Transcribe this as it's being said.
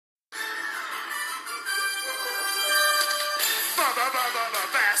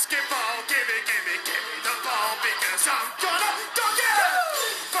Basketball, give me the ball because I'm gonna dunk it.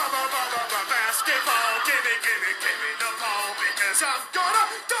 Basketball, give me the ball because I'm gonna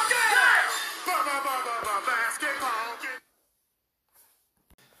dunk it. Basketball.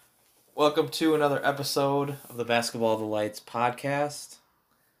 Welcome to another episode of the Basketball of the Lights podcast.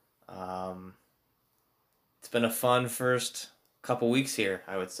 It's been a fun first couple weeks here,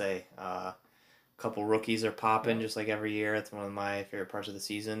 I would say. A couple rookies are popping just like every year. It's one of my favorite parts of the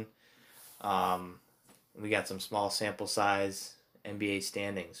season. We got some small sample size NBA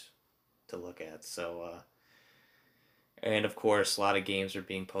standings to look at. So, and of course, a lot of games are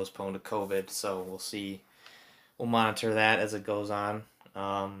being postponed to COVID. So we'll see. We'll monitor that as it goes on.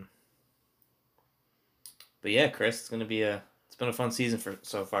 But yeah, Chris, it's been a fun season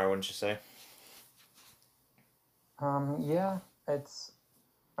so far, wouldn't you say? Yeah, it's,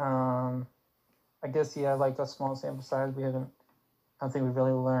 I guess, like a small sample size. I don't think we've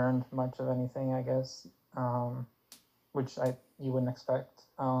really learned much of anything, I guess, which you wouldn't expect.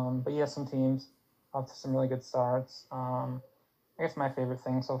 But yeah, some teams off to some really good starts. I guess my favorite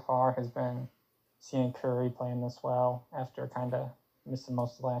thing so far has been seeing Curry playing this well after kind of missing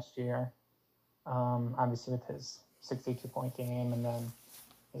most of last year. Obviously with his 62-point game and then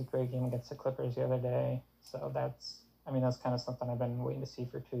his great game against the Clippers the other day. So that's kind of something I've been waiting to see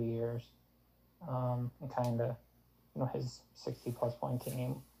for 2 years. And kind of, his 60-plus point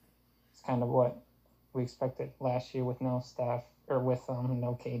game is kind of what we expected last year with no Steph, or with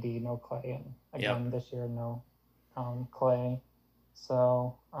no KD, no Clay, and again this year no Clay.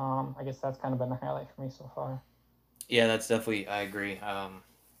 So I guess that's kind of been a highlight for me so far. Yeah, that's definitely, I agree.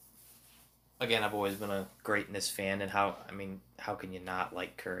 Again, I've always been a greatness fan, and how can you not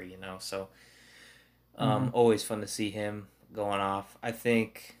like Curry, So, always fun to see him going off. I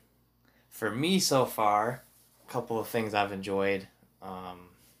think, for me so far, a couple of things I've enjoyed.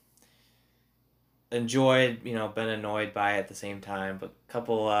 Been annoyed by at the same time, but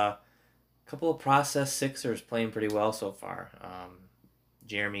couple of process Sixers playing pretty well so far.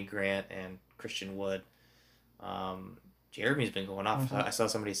 Jeremy Grant and Christian Wood. Jeremy's been going off. Mm-hmm. I saw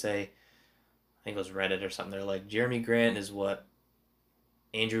somebody say, I think it was Reddit or something, they're like, Jeremy Grant is what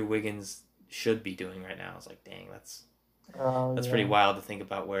Andrew Wiggins should be doing right now. I was like, dang, that's pretty wild to think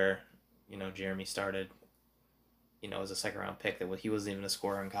about where, Jeremy started, as a second-round pick, that he wasn't even a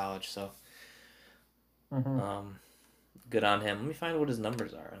scorer in college, so good on him. Let me find what his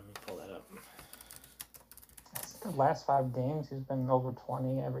numbers are. Let me pull that up. The last 5 games, he's been over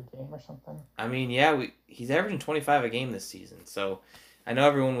 20 every game or something. I mean, yeah, he's averaging 25 a game this season, so I know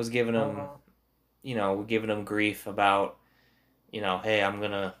everyone was giving him... giving him grief about, hey,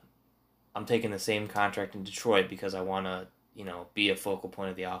 I'm taking the same contract in Detroit because I want to, be a focal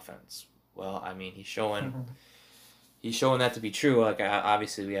point of the offense. Well, I mean, he's showing that to be true. Like,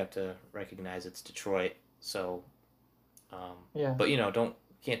 obviously we have to recognize it's Detroit. So, but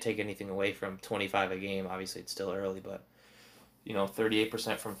can't take anything away from 25 a game. Obviously it's still early, but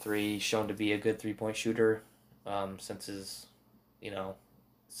 38% from three, shown to be a good 3-point shooter, since his,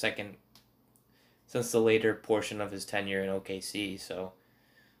 since the later portion of his tenure in OKC. So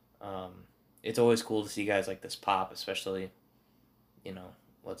it's always cool to see guys like this pop, especially,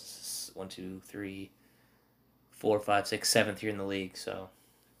 what's 1, 2, 3, 4, 5, 6, 7th year in the league. So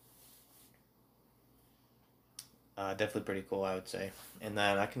definitely pretty cool, I would say. And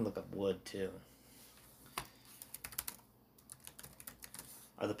then I can look up Wood too.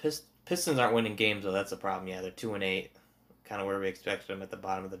 The Pistons aren't winning games though. That's the problem. Yeah, they're 2-8, kind of where we expected them at the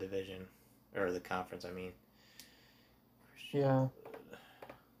bottom of the division. Or the conference, I mean. Yeah.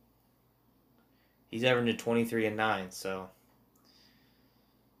 He's averaging 23 and 9, so.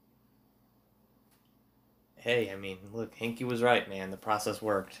 Hey, I mean, look, Hinkie was right, man. The process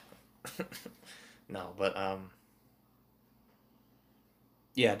worked. No, but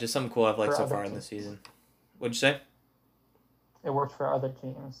yeah, just something cool I've liked so far in this season. What'd you say? It worked for other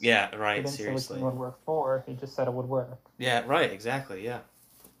teams. Yeah, right. He didn't Seriously. say which team would work for. He just said it would work. Yeah, right. Exactly. Yeah.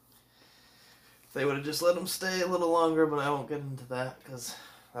 They would have just let him stay a little longer, but I won't get into that because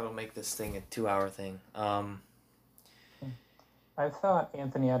that'll make this thing a 2-hour thing. I thought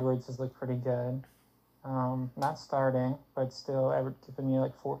Anthony Edwards has looked pretty good. Not starting, but still giving me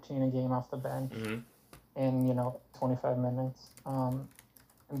like 14 a game off the bench in 25 minutes. And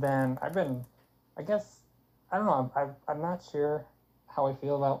then I don't know. I'm not sure how I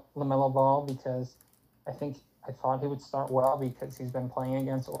feel about LaMelo Ball because I thought he would start well because he's been playing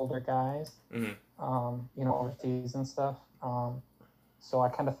against older guys, overseas and stuff. So I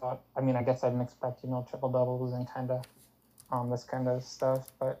kind of thought, I guess I didn't expect, triple doubles and kind of this kind of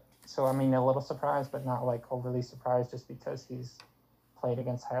stuff. But so I mean, a little surprised, but not like overly surprised, just because he's played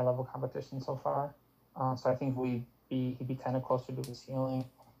against higher level competition so far. So I think he'd be kind of closer to his ceiling.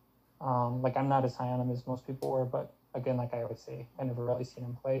 Like I'm not as high on him as most people were, but again, like I always say, I never really seen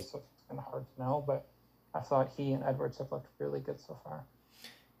him play, so it's kind of hard to know. But I thought he and Edwards have looked really good so far,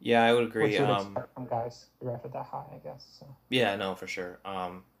 Yeah, I would which agree. you would expect from guys drafted that high, I guess. So Yeah, no, for sure.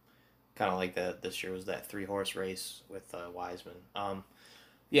 Kind of like this year was that 3 horse race with Wiseman.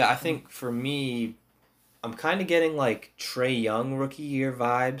 Yeah, I think for me, I'm kind of getting like Trey Young rookie year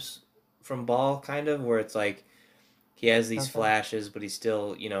vibes from Ball, kind of where it's like he has these okay, flashes, but he's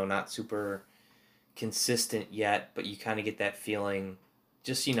still not super consistent yet. But you kind of get that feeling.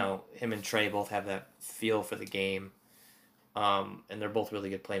 Just him and Trey both have that feel for the game, and they're both really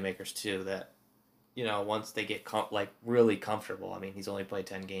good playmakers too. That once they get like really comfortable. I mean, he's only played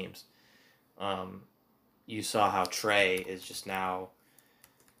 10 games. Um, you saw how Trey is just now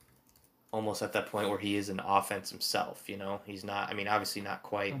almost at that point where he is an offense himself. He's not. I mean, obviously not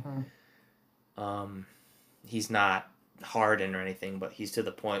quite. mm-hmm. Um, he's not Harden or anything, but he's to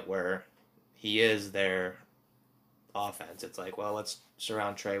the point where he is their offense. It's like, well, let's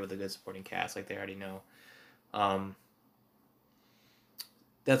surround Trey with a good supporting cast, like they already know. Um,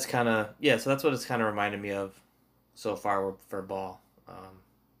 that's kind of So that's what it's kind of reminded me of so far for Ball.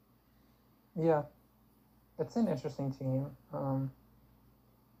 Yeah, it's an interesting team.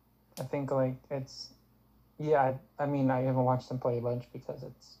 I think like it's yeah. I mean, I haven't watched them play a bunch because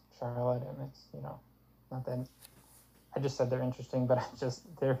it's Charlotte and it's not that. I just said they're interesting, but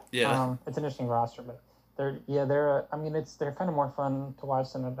they're Yeah. it's an interesting roster, but they're I mean they're kind of more fun to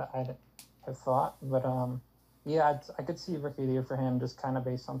watch than I'd have thought, but yeah, I could see rookie of the year for him just kind of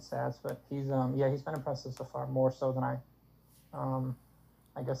based on stats, but he's been impressive so far, more so than I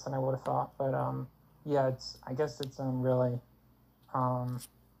guess than I would have thought, but yeah, I guess it's really um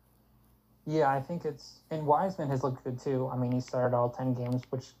yeah, I think and Wiseman has looked good too. I mean, he started all 10 games,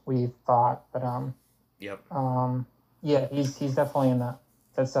 which we thought, but Yep. yeah, he's definitely in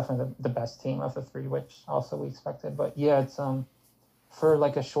that's definitely the best team of the three, which also we expected. But yeah, it's for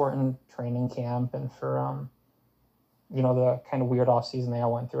like a shortened training camp and for the kind of weird off season they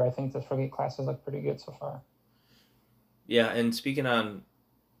all went through. I think this rookie class has looked pretty good so far. Yeah, and speaking on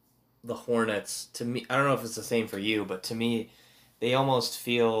the Hornets, to me, I don't know if it's the same for you, but to me, they almost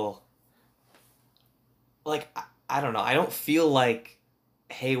feel like I don't know. I don't feel like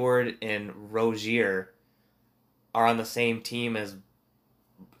Hayward and Rozier are on the same team as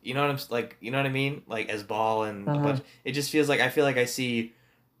you know what I mean, like as Ball and a Mm-hmm. bunch. It just feels like I feel like I see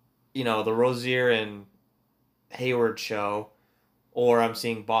the Rozier and Hayward show, or I'm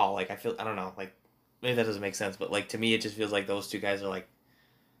seeing Ball. Like I don't know, like maybe that doesn't make sense, but like to me it just feels like those two guys are like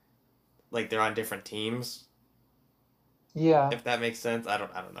they're on different teams. Yeah, If that makes sense, I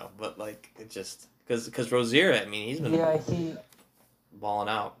don't know, but like it just because Rozier, I mean, he's been yeah, balling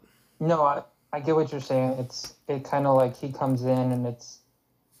out. no, I get what you're saying. It kind of like he comes in and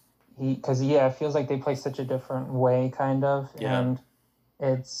because yeah, it feels like they play such a different way, kind of, Yeah, and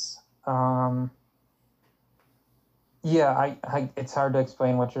it's yeah, it's hard to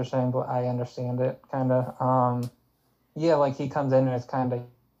explain what you're saying, but I understand it kind of. Yeah, like he comes in and it's kind of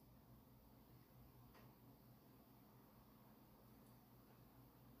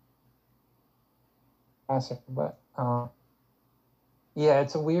classic, but yeah,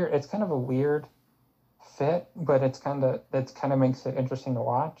 it's kind of a weird fit, but that's kind of makes it interesting to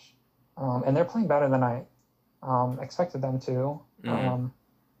watch. And they're playing better than I expected them to. mm-hmm.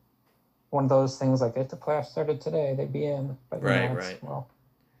 One of those things like if the playoffs started today, they'd be in. But Right, it's right. well.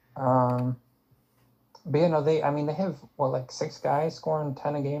 But they have what like 6 guys scoring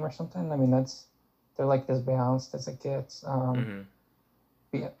 10 a game or something. I mean they're like as balanced as it gets. Mm-hmm.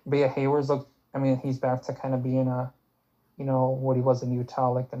 But yeah, Hayward's look. I mean he's back to kind of being what he was in Utah,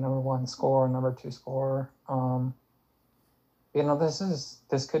 like the number 1 scorer, number 2 scorer.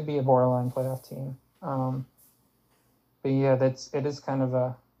 This could be a borderline playoff team. But yeah,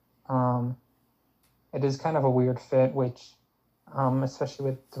 um, it is kind of a weird fit, which, especially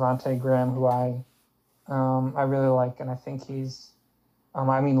with Devontae Graham, who I really like, and I think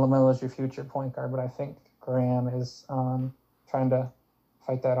I mean, LaMelo's your future point guard, but I think Graham is trying to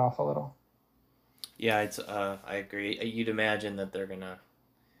fight that off a little. Yeah, it's I agree. You'd imagine that they're gonna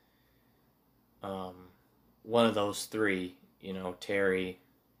um one of those three, Terry,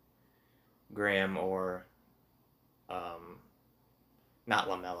 Graham, or um not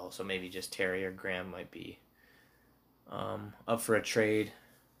Lamelo. So maybe just Terry or Graham might be up for a trade.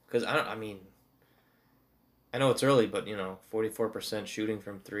 Because I mean, I know it's early, but 44% shooting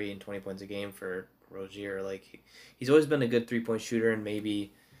from three and 20 points a game for Rozier. Like he's always been a good 3-point shooter, and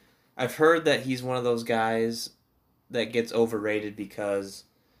maybe I've heard that he's one of those guys that gets overrated because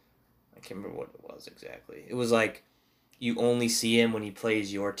I can't remember what it was exactly. It was like you only see him when he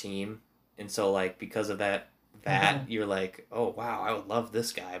plays your team, and so like because of that you're like, oh wow, I would love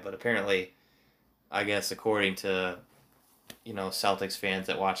this guy, but apparently, I guess according to Celtics fans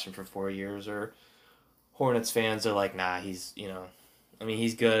that watched him for 4 years or Hornets fans, they're like, nah, he's I mean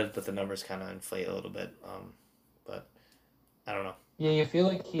he's good, but the numbers kind of inflate a little bit. But I don't know. Yeah, you feel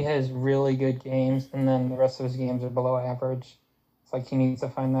like he has really good games, and then the rest of his games are below average. It's like he needs to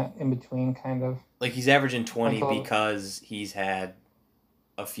find that in between kind of. Like he's averaging 20 Until, because he's had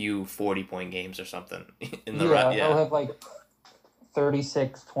a few 40-point games or something in the yeah, he'll yeah. have like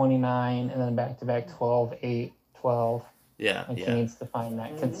 36, 29, and then back to back 12, 8, 12. Yeah, Like yeah. he needs to find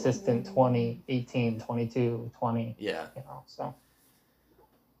that consistent 20, 18, 22, 20. Yeah. So.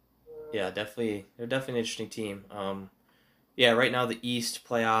 Yeah, definitely. They're definitely an interesting team. Yeah, right now the East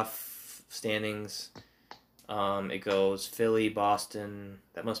playoff standings, it goes Philly, Boston.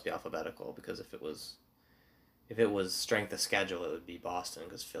 That must be alphabetical because if it was strength of schedule, it would be Boston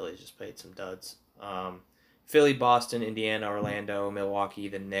because Philly's just played some duds. Philly, Boston, Indiana, Orlando, Milwaukee,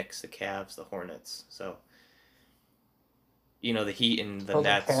 the Knicks, the Cavs, the Hornets. So, the Heat and the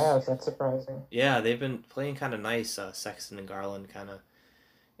Nets. The Cavs, that's surprising. Yeah, they've been playing kind of nice. Sexton and Garland kind of,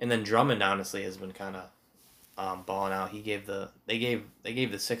 and then Drummond honestly has been kind of balling out. They gave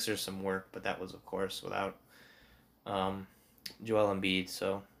the Sixers some work, but that was of course without Joel Embiid.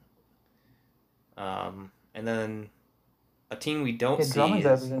 So, and then a team we don't see Drummond's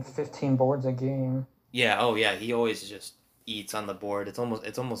is averaging 15 boards a game. Yeah, oh yeah, he always just eats on the board. It's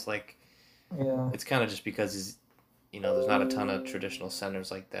almost like it's kind of just because he's there's not a ton of traditional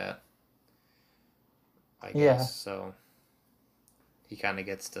centers like that. I guess so. He kind of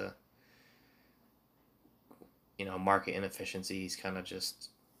gets to market inefficiency. He's kind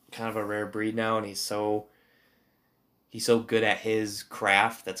of a rare breed now, and he's so good at his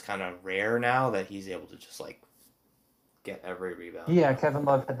craft that's kind of rare now that he's able to just like get every rebound. Yeah, Kevin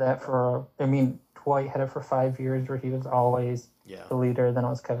Love had that Dwight had it for 5 years where he was always the leader. Then it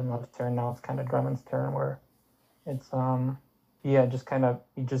was Kevin Love's turn. Now it's kind of Drummond's turn where it's just kind of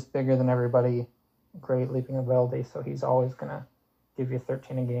he's just bigger than everybody. Great leaping ability, so he's always gonna give you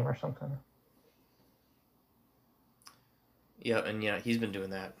 13 a game or something. Yeah, and he's been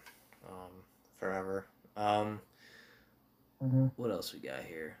doing that forever. What else we got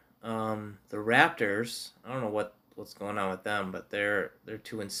here? The Raptors. I don't know what's going on with them, but they're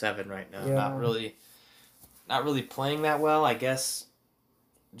 2-7 right now. Yeah. Not really playing that well. I guess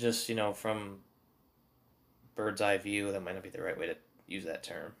just from bird's eye view, that might not be the right way to use that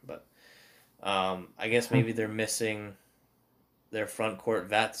term, but I guess maybe they're missing their front court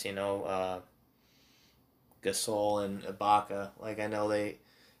vets. Gasol and Ibaka. Like I know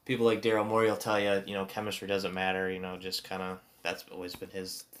people like Daryl Morey will tell you, chemistry doesn't matter. Just kind of that's always been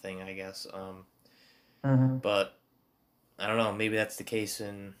his thing, I guess. But I don't know. Maybe that's the case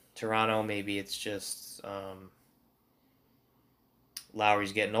in Toronto. Maybe it's just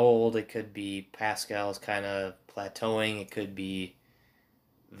Lowry's getting old. It could be Pascal's kind of plateauing. It could be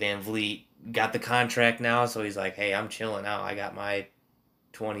Van Vliet got the contract now, so he's like, hey, I'm chilling out. I got my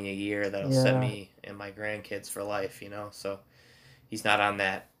 20 a year that'll set me and my grandkids for life, So he's not on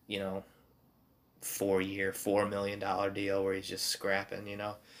that, 4-year, $4 million deal where he's just scrapping,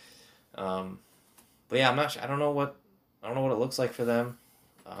 But yeah, I'm not sure. I don't know what it looks like for them.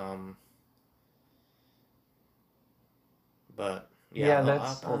 But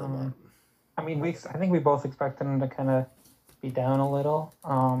I'll pull them up. I mean, I think we both expected them to kind of be down a little.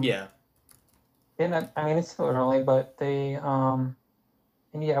 Yeah. And I mean, it's still early, but they,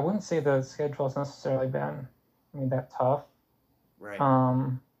 and I wouldn't say the schedule has necessarily been, that tough. Right.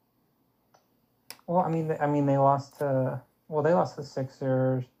 Well, they lost to the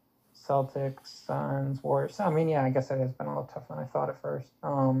Sixers, Celtics, Suns, Warriors. So, I guess it has been a little tougher than I thought at first.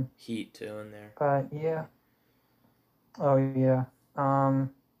 Heat too in there. But yeah. Oh yeah.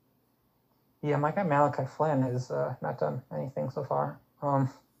 My guy Malachi Flynn has not done anything so far.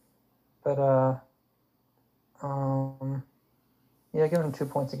 Give him 2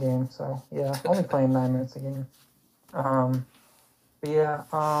 points a game. So only playing 9 minutes a game. I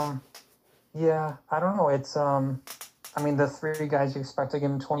don't know. It's the 3 guys you expect to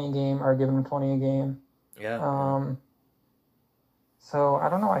give him 20 a game are giving him 20 a game. Yeah. So I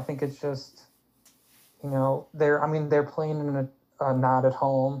don't know. I think it's just, they're playing in a not at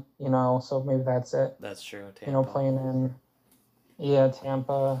home, so maybe that's it. That's true. Tampa. Playing in,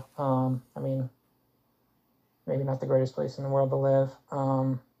 Tampa. Maybe not the greatest place in the world to live.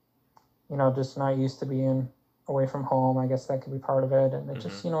 Just not used to being away from home. I guess that could be part of it, and it's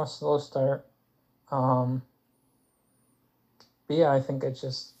just Mm-hmm. a slow start. Um, but yeah, I think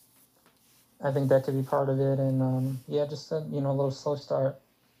that could be part of it, and yeah, just a little slow start,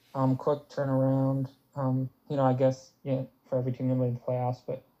 quick turnaround. I guess for every team that made the playoffs,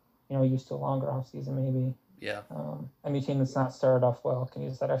 but used to a longer off season maybe. Yeah, Any team that's not started off well can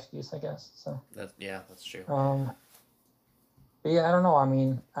use that excuse, I guess. So, that's true. um, but yeah, I don't know. I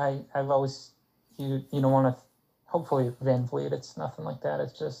mean, I've always you don't want to. Hopefully, Van Vliet, it's nothing like that.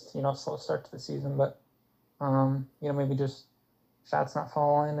 It's just slow start to the season, but maybe just shots not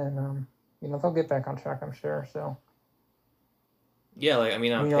falling, and they'll get back on track, I'm sure. So Yeah, like I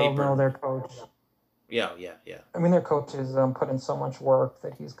mean, on we all know paper. their coach. Yeah, yeah, yeah. I mean, their coach is put in so much work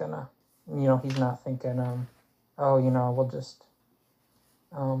that he's gonna, he's not thinking, oh, we'll just,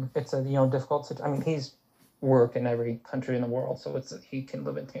 it's a difficult situation. I mean, he's worked in every country in the world, so he can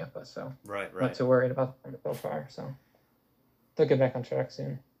live in Tampa, so Right, not right. too worried about them so far. So they'll get back on track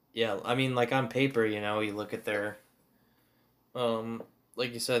soon. Yeah, I mean, like on paper, you look at their, um,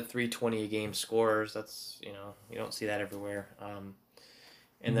 like you said, 320 a game scores. That's you don't see that everywhere. And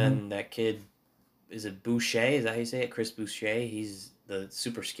Mm-hmm. then that kid, is it Boucher? Is that how you say it? Chris Boucher. He's the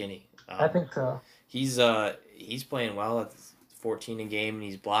super skinny. I think so. He's playing well at 14 a game, and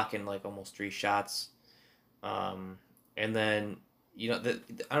he's blocking like almost 3 shots. And then I don't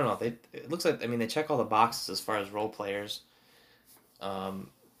know. It looks like, I mean, they check all the boxes as far as role players. Um,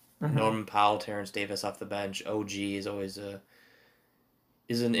 Mm-hmm. Norman Powell, Terrence Davis off the bench. OG is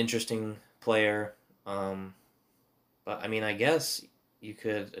an interesting player. But I mean, I guess you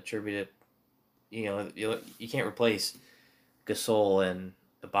could attribute it. You can't replace Gasol and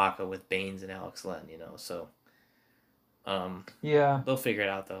Ibaka with Baines and Alex Len. So um, Yeah. they'll figure it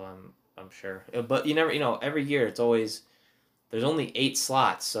out though. I'm sure. But you never. Every year it's always there's only 8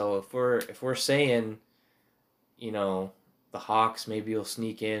 slots. So if we're saying, you know, the Hawks maybe will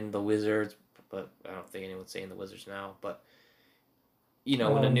sneak in, the Wizards, but I don't think anyone's saying the Wizards now. But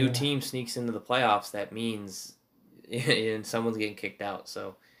when a new Yeah. team sneaks into the playoffs, that means and someone's getting kicked out.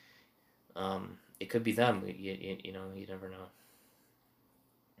 So it could be them. You never know.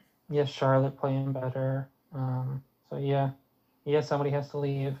 Yeah. Charlotte playing better. So yeah. Somebody has to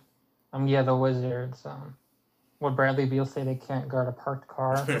leave. Yeah. The Wizards. Would Bradley Beal say they can't guard a parked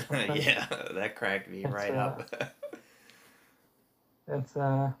car or something? Yeah, that cracked me It's right up. it's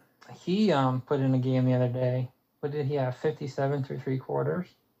he put in a game the other day. What did he have? 57 through 3 quarters.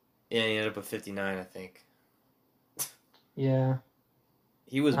 Yeah, he ended up with 59, I think. Yeah.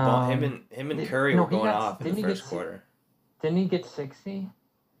 He was him and Curry No, were he going got. off in the first quarter. Didn't he get 60?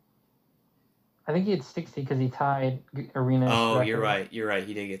 I think he had 60 because he tied Arena's Oh, you're record. right. You're right.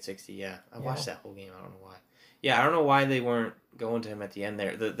 He did get 60. Yeah, I Yeah. watched that whole game. I don't know why. Yeah, I don't know why they weren't going to him at the end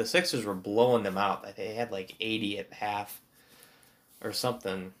there. The Sixers were blowing them out. They had like 80 at half or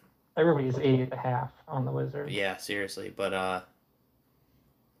something. Everybody's 80.5 on the Wizards. Yeah, seriously. But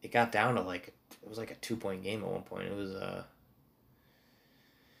it got down to it was like a 2 point game at one point.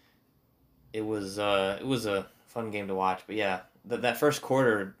 It was a fun game to watch. But yeah, that first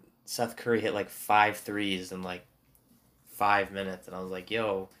quarter, Seth Curry hit like 5 threes in like 5 minutes, and I was like,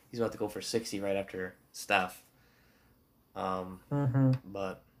 yo, he's about to go for 60 right after Steph. Mm-hmm.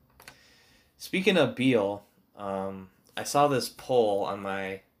 But speaking of Beal, I saw this poll on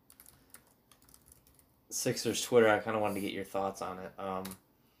my Sixers Twitter. I kind of wanted to get your thoughts on it.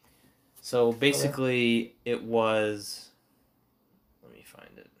 So basically, it was. Let me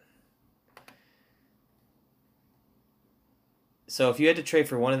find it. So if you had to trade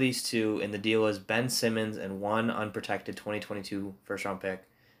for one of these two, and the deal was Ben Simmons and one unprotected 2022 first round pick,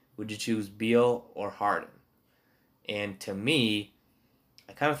 would you choose Beal or Harden? And to me,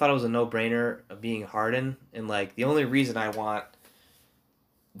 I kind of thought it was a no brainer of being Harden, and like the only reason I would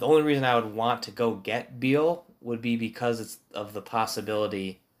want to go get Beal would be because it's of the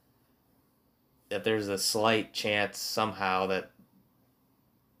possibility that there's a slight chance somehow that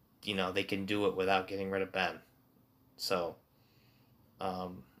they can do it without getting rid of Ben. So I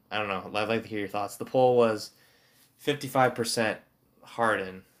don't know. I'd like to hear your thoughts. The poll was 55%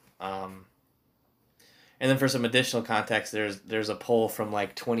 Harden. And then for some additional context, there's a poll from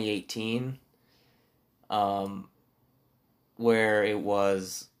like 2018, where it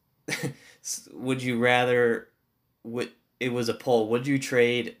was, would you rather? It was a poll. Would you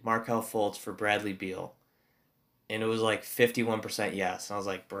trade Markelle Fultz for Bradley Beal? And it was like 51% yes. And I was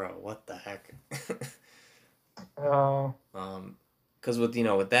like, bro, what the heck? Oh. Because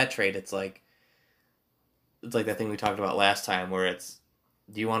with that trade, it's like that thing we talked about last time, where it's,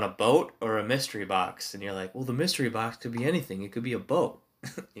 do you want a boat or a mystery box? And you're like, well, the mystery box could be anything. It could be a boat,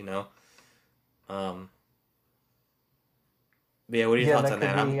 you know. But yeah, what are your Yeah, thoughts that on could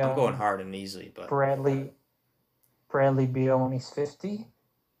that? I'm be I'm going Harden easily, but Bradley Beal when he's 50,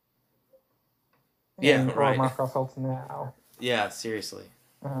 yeah, and or right. Markel Fultz now. Yeah, seriously.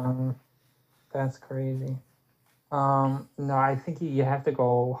 Um, that's crazy. No, I think you have to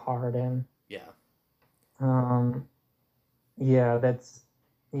go Harden. Yeah. Um, yeah, that's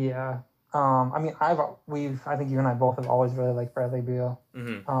yeah. I mean, I think you and I both have always really liked Bradley Beal.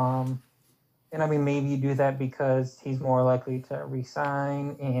 Mm-hmm. And I mean, maybe you do that because he's more likely to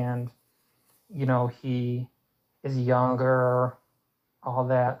resign, and he is younger, all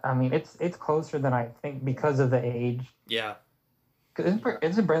that. I mean, it's closer than I think because of the age. Yeah. 'Cause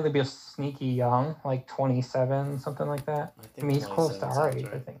isn't Bradley Beal sneaky young, like 27, something like that? I I think mean, he's close to 27 our sounds age,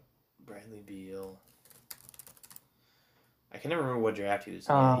 I right. think. Bradley Beal. I can never remember what draft he was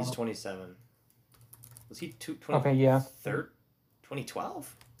in. Yeah, he's 27. Was he 20, Okay, yeah.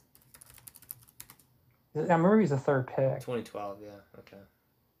 2012? I remember he's a third pick. 2012, yeah. Okay.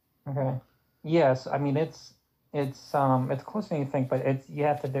 Okay. Yes, I mean it's closer than you think, but you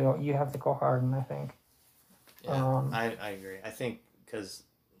have to go Harden, I think. Yeah, I agree. I think because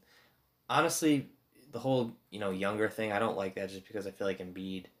honestly, the whole younger thing, I don't like that just because I feel like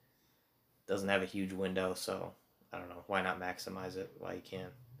Embiid doesn't have a huge window, so I don't know why not maximize it while you can.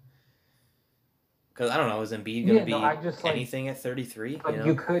 Because I don't know, is Embiid gonna I be just anything at 33? but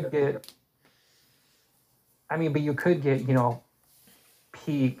you could get. I mean, but you could get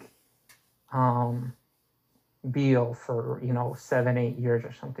peak, um, Beal for 7-8 years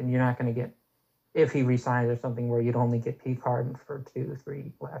or something. You're not going to get if he resigns or something where you'd only get peak Harden for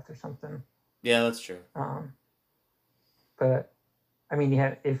 2-3 left or something. Yeah, that's true. But I mean,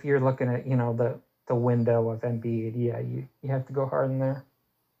 if you're looking at the window of Embiid, yeah, you have to go Harden there.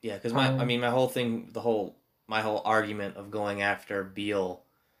 Yeah, because my whole thing, my whole argument of going after Beal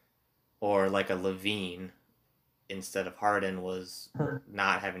or like a Levine instead of Harden was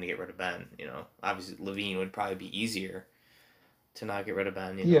not having to get rid of Ben. Obviously Levine would probably be easier to not get rid of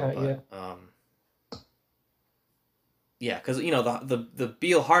Ben. Yeah, because the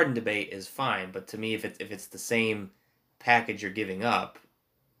Beal Harden debate is fine, but to me, if it's the same package you're giving up,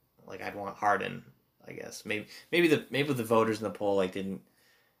 like I'd want Harden. I guess maybe the voters in the poll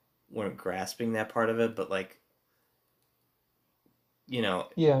weren't grasping that part of it, but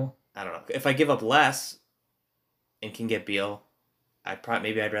yeah, I don't know. If I give up less and can get Beal, I'd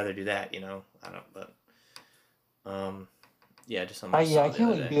rather do that. I don't, but yeah, just something. I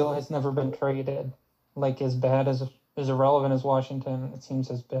can't believe Beal has never been traded. Like as bad as irrelevant as Washington it seems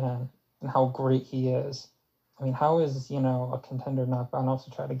has been, and how great he is. I mean, how is a contender not gone out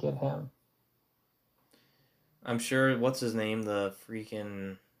to try to get him? I'm sure. What's his name? The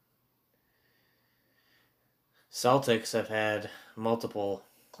freaking Celtics have had multiple.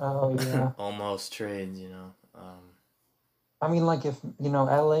 Oh yeah. almost trades. I mean, like if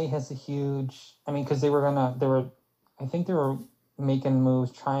LA has a huge. I mean, because I think they were making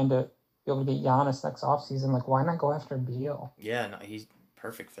moves trying to be able to get Giannis next offseason. Like, why not go after Beal? Yeah, no, he's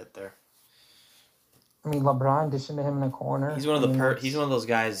perfect fit there. I mean, LeBron dishing to him in the corner. He's one of he's one of those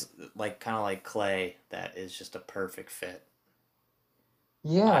guys kind of like Clay that is just a perfect fit.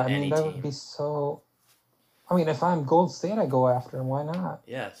 Yeah, I mean that would be so. I mean, if I'm Gold State, I go after him. Why not?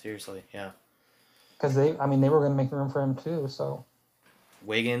 Yeah, seriously, yeah. Because they were going to make room for him too. So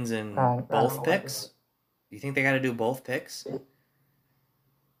Wiggins and both picks. Do you think they got to do both picks?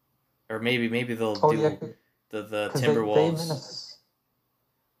 Or maybe they'll do the Timberwolves.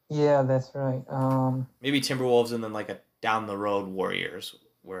 Yeah, that's right. Maybe Timberwolves and then like a down the road Warriors,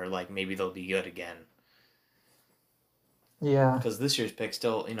 where maybe they'll be good again. Yeah. Because this year's pick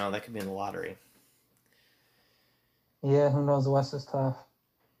still, that could be in the lottery. Yeah, who knows? The West is tough.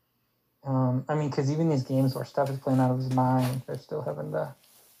 I mean, because even these games where Steph is playing out of his mind, they're still having to,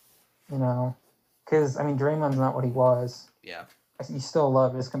 because I mean, Draymond's not what he was. Yeah. You still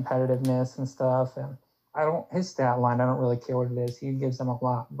love his competitiveness and stuff, and his stat line, I don't really care what it is. He gives them a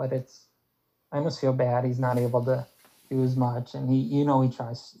lot, but I almost feel bad he's not able to do as much, and he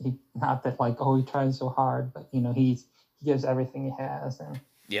tries. Not that he tries so hard, but he gives everything he has, and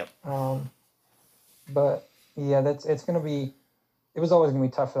yep. But yeah, it's gonna be. It was always gonna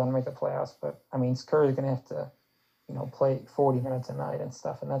be tough for them to make the playoffs, but I mean, Curry's gonna have to, play 40 minutes a night and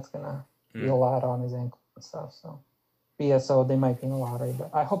stuff, and that's gonna be a lot on his ankle and stuff. So, but yeah, so they might be in the lottery, but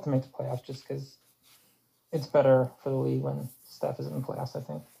I hope to make the playoffs just because it's better for the league when Steph is in the playoffs, I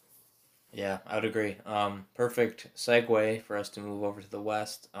think. Yeah, I would agree. Perfect segue for us to move over to the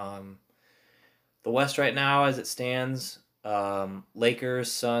West. The West right now, as it stands,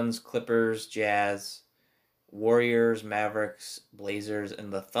 Lakers, Suns, Clippers, Jazz, Warriors, Mavericks, Blazers,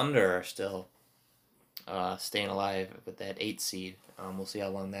 and the Thunder are still staying alive with that 8 seed. We'll see how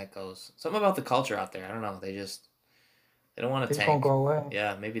long that goes. Something about the culture out there. I don't know. They don't want They to just won't tank. go away.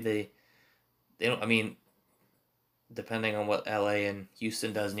 Yeah, maybe they don't. I mean, depending on what LA and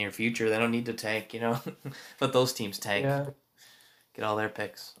Houston does near future, they don't need to tank. Let those teams tank. Yeah. Get all their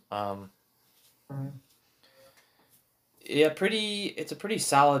picks. Mm. Yeah, it's a pretty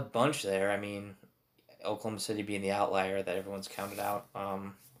solid bunch there. I mean, Oklahoma City being the outlier that everyone's counted out.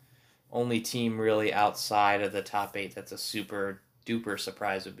 Only team really outside of the top 8 that's a super duper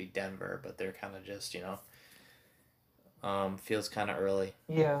surprise would be Denver, but they're kind of just feels kind of early.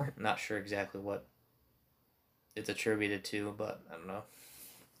 Yeah. Not sure exactly what it's attributed to, but I don't know.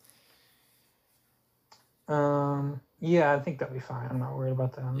 Yeah, I think that'll be fine. I'm not worried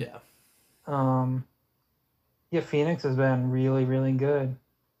about them. Yeah. Yeah, Phoenix has been really, really good.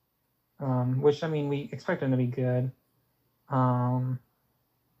 Which I mean, we expect them to be good. I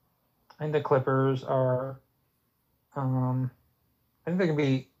think the Clippers are. I think they can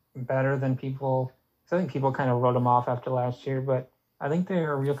be better than people. Cause I think people kind of wrote them off after last year, but I think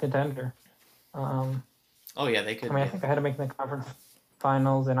they're a real contender. Oh yeah, they could. I mean, Yeah. I think I had to make the conference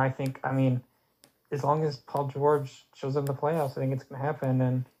finals, and I mean, as long as Paul George shows up in the playoffs, I think it's going to happen.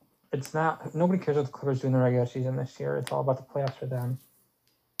 And it's not, nobody cares what the Clippers do in the regular season this year. It's all about the playoffs for them.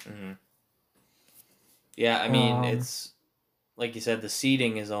 Mm-hmm. Yeah, I mean, Um, it's like you said, the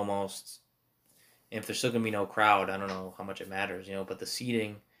seeding is almost. If there's still gonna be no crowd, I don't know how much it matters, but the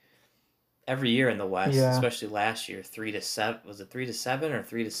seeding every year in the West, Yeah. especially last year, 3-7 was it 3-7 or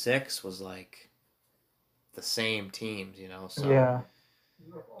 3-6 was like the same teams, So yeah.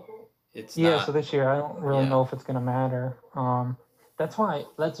 it's Yeah, not. so this year I don't really Yeah. know if it's going to matter. That's what I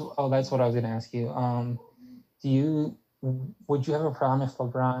was going to ask you. Would you have a problem if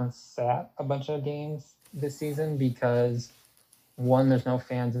LeBron sat a bunch of games this season because one, there's no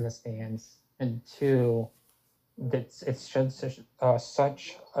fans in the stands, and two, it's just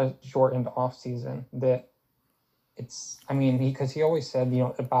such a shortened off season that I mean, because he always said,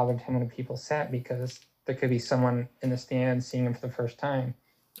 it bothered him when people sat because there could be someone in the stands seeing him for the first time,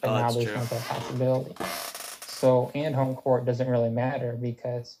 but Oh, now that's there's true. not that possibility. So, and home court doesn't really matter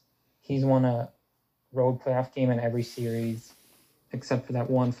because he's won a road playoff game in every series except for that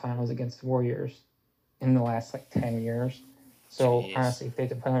one finals against the Warriors in the last 10 years. So Jeez. honestly, if they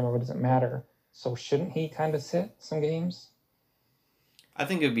have to play on the road, it doesn't matter. So shouldn't he kind of sit some games? I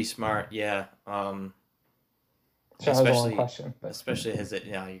think it would be smart, yeah. That was a long Especially, question, but especially at his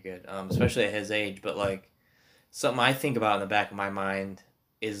yeah, you're good. Especially at his age, but like something I think about in the back of my mind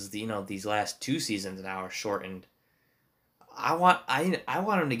is these last 2 seasons now are shortened. I want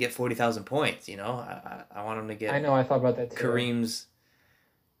him to get 40,000 points. I want him to get I know I thought about that too. Kareem's.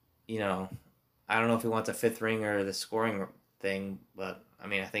 I don't know if he wants a 5th ring or the scoring thing, but I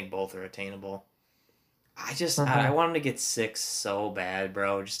mean I think both are attainable. I want him to get 6 so bad,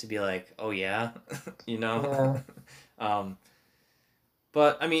 bro, just to be like, oh yeah, Yeah.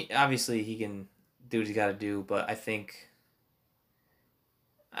 But I mean, obviously he can do what he's got to do. But I think,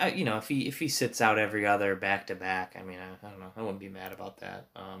 if he sits out every other back to back, I mean, I don't know, I wouldn't be mad about that.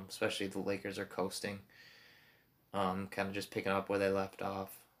 Especially if the Lakers are coasting, kind of just picking up where they left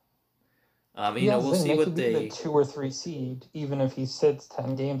off. We'll see what they they. the 2 or 3 seed, even if he sits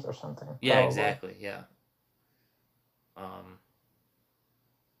 10 games or something. Yeah, probably. exactly. Yeah.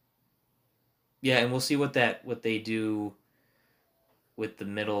 Yeah, and we'll see what they do with the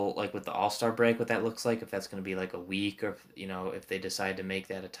middle, like with the All-Star break, what that looks like. If that's going to be like a week, or if they decide to make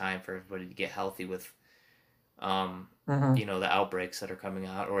that a time for everybody to get healthy with, the outbreaks that are coming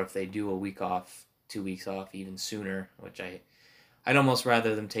out, or if they do a week off, 2 weeks off, even sooner. Which I'd almost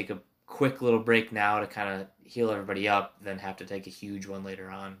rather them take a quick little break now to kind of heal everybody up than have to take a huge one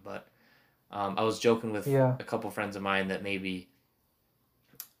later on. But I was joking with a couple friends of mine that maybe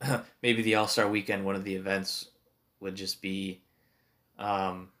the All-Star weekend, one of the events would just be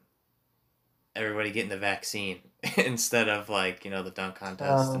everybody getting the vaccine instead of the dunk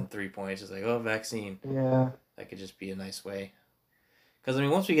contest and 3 points. It's like, oh, vaccine. Yeah. That could just be a nice way. Because, I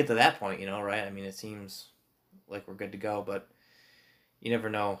mean, once we get to that point, right? I mean, it seems like we're good to go, but you never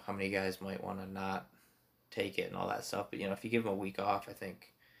know how many guys might want to not take it and all that stuff. But, if you give them a week off, I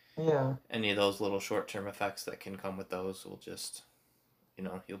think any of those little short-term effects that can come with those will just,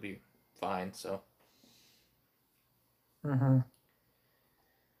 you'll be fine, so.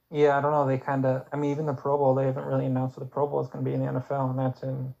 Yeah, I don't know. They even the Pro Bowl, they haven't really announced what the Pro Bowl is going to be in the NFL, and that's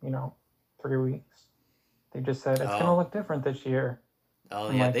in, 3 weeks. They just said it's going to look different this year. Oh,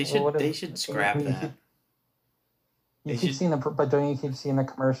 yeah, they should scrap that. You keep seeing but don't you keep seeing the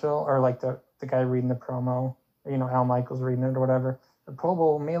commercial or the guy reading the promo, Al Michaels reading it or whatever? the Pro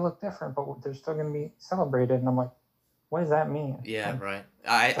Bowl may look different, but they're still going to be celebrated. And I'm like, what does that mean? Yeah, Like, right.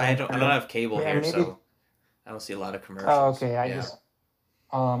 I don't have cable yeah, here, maybe. so I don't see a lot of Oh, commercials. okay. I Yeah. just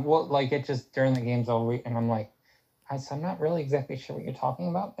well, like it just during the games all week, and I'm like, I'm not really exactly sure what you're talking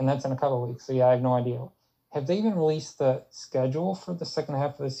about, and that's in a couple of weeks. So yeah, I have no idea. Have they even released the schedule for the second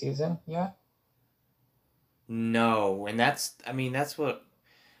half of the season yet? No, and that's what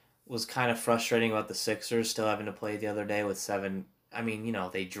was kind of frustrating about the Sixers still having to play the other day with seven. I mean,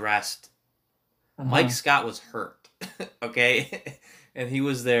 they dressed. Mike Scott was hurt, okay, and he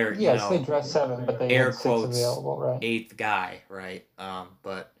was their Yes, they dressed 7, but they air had 6 quotes available, right? 8th guy, right?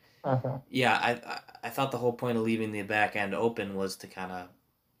 But Okay. yeah, I thought the whole point of leaving the back end open was to kind of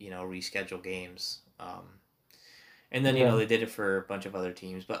reschedule games. And then Yeah. they did it for a bunch of other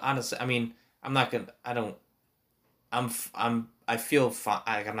teams. But honestly, I mean, I'm not gonna. I don't. I feel fine.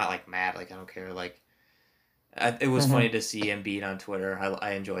 I'm not like mad. Like I don't care. Like it was funny to see Embiid on Twitter.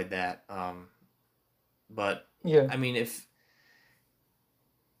 I enjoyed that. But Yeah. I mean, if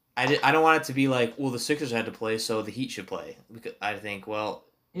I don't want it to be like, well, the Sixers had to play, so the Heat should play. Because I think, well,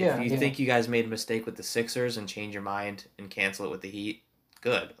 Yeah. if you think you guys made a mistake with the Sixers and change your mind and cancel it with the Heat,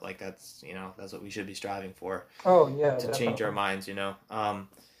 good. Like that's that's what we should be striving for. Oh yeah. To definitely. change our minds, But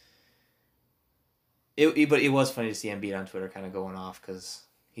it was funny to see Embiid on Twitter kind of going off because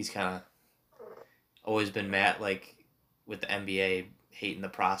he's kind of always been mad, like with the NBA hating the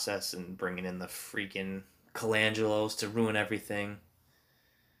process and bringing in the freaking Colangelos to ruin everything.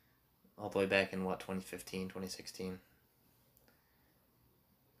 All the way back in 2015, 2016.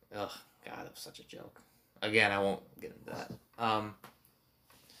 Ugh, God, that was such a joke. Again, I won't get into that.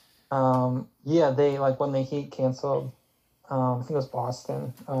 Yeah, they when the Heat canceled. I think it was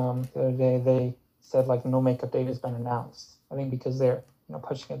Boston. The other day they said no makeup date has been announced. I think because they're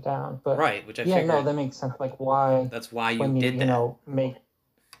pushing it down. But right, which I yeah, figured. no, that makes sense. Why? That's why when did that.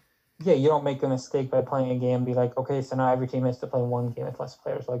 Yeah, you don't make a mistake by playing a game and be like, okay, so now every team has to play one game with less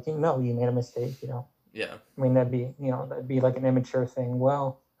players. You made a mistake, Yeah. I mean, that'd be like an immature thing.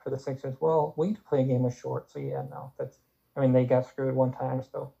 Well, for the Sixers, we need to play a game with short. So yeah, no, they got screwed one time.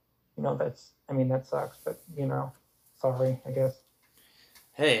 So, that sucks, but sorry, I guess.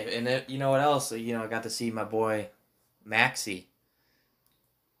 Hey, and you know what else? I got to see my boy Maxey.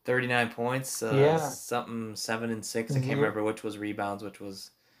 39 points. Something 7 and 6. I can't remember which was rebounds, which was.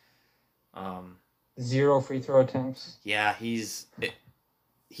 0 free throw attempts. Yeah, he's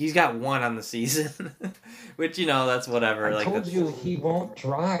got 1 on the season, which that's whatever. I told you he won't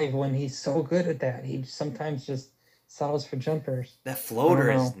drive when he's so good at that. He sometimes just settles for jumpers. That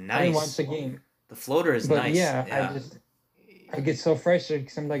floater is nice. Once a game. The floater is nice. Yeah. I get so frustrated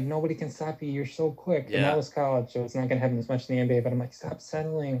because I'm like, nobody can stop you. You're so quick. Yeah. And that was college, so it's not going to happen as much in the NBA. But I'm like, stop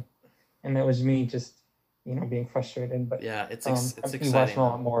settling. And that was me just, being frustrated. But yeah, it's exciting. You watch him a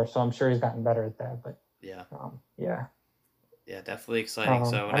lot more, so I'm sure he's gotten better at that. But yeah, yeah. Yeah, definitely exciting.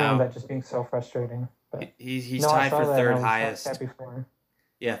 So I now remember that just being so frustrating. But he's tied for third highest. Happy for him.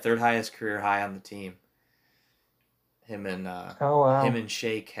 Yeah, third highest career high on the team. Him and him and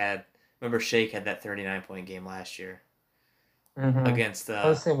Shake had. Remember, Shake had that 39-point game last year against. I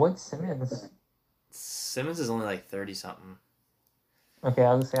was saying, what's Simmons? Simmons is only 30-something. Okay,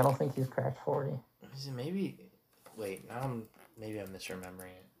 I was saying I don't think he's cracked 40. Maybe. Wait, maybe I'm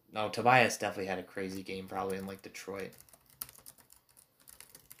misremembering it. No, Tobias definitely had a crazy game, probably in Detroit.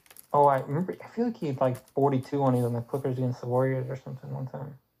 Oh, I remember. I feel like he had 42 when he was on the Clippers against the Warriors or something one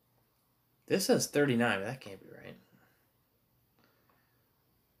time. This says 39, but that can't be right.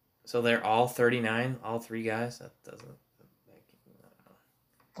 So they're all 39, all 3 guys? That doesn't...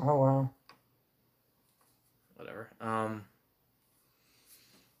 Oh, wow. Whatever.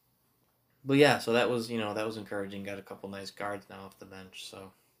 But yeah, so that was, that was encouraging. Got a couple nice guards now off the bench,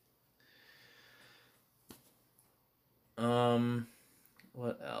 so...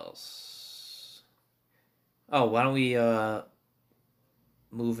 What else? Oh, why don't we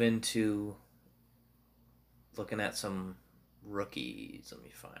move into looking at some rookies? Let me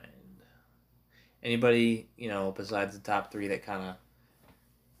find anybody besides the top 3 that kind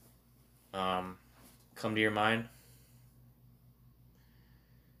of come to your mind.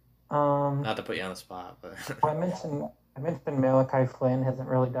 Not to put you on the spot, but I mentioned Malachi Flynn hasn't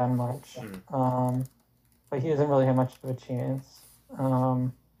really done much. But he doesn't really have much of a chance.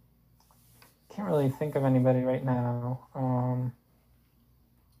 Can't really think of anybody right now.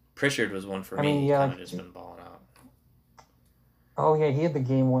 Pritchard was one for me. He kind of just been balling out. Oh yeah, he had the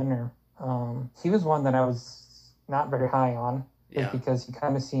game winner. He was one that I was not very high on, because he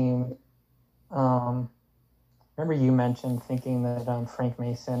kind of seemed. Remember remember you mentioned thinking that Frank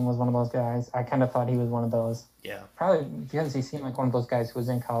Mason was one of those guys. I kind of thought he was one of those. Yeah. Probably because he seemed like one of those guys who was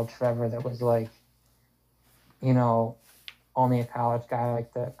in college forever that was like, you know, only a college guy,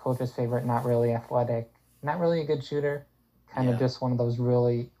 like the coach's favorite, not really athletic, not really a good shooter, kind of Yeah. just one of those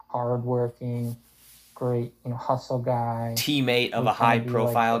really hardworking, great, hustle guy. Teammate of Would a kinda high be like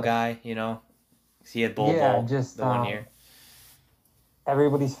profile the- guy, you know? 'Cause he had Bol Yeah, Bol just the 1 year.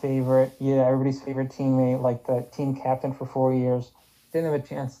 everybody's favorite. Yeah, everybody's favorite teammate, like the team captain for 4 years. Didn't have a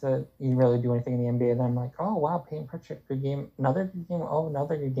chance to really do anything in the NBA. And I'm like, oh wow, Peyton Pritchard, good game, another good game. Oh,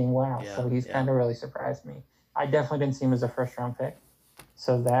 another good game. Wow. Yeah, So he's yeah. kind of really surprised me. I definitely didn't see him as a first round pick.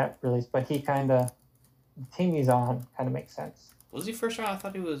 So that really, but he kind of, the team he's on kind of makes sense. Was he first round? I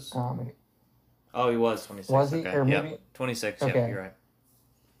thought he was. Um, Oh, he was 26. Was he? Okay. Or Yep. maybe- 26. Okay. Yep, you're right.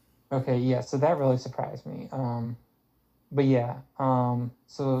 Okay, yeah, so that really surprised me. But yeah,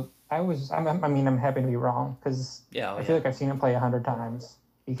 so I'm happy to be wrong because Yeah. I feel like I've seen him play 100 times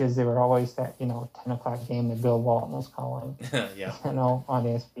because they were always that 10 o'clock game that Bill Walton was calling, yeah. on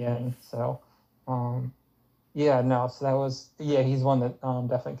ESPN. So, yeah, no, so that was he's one that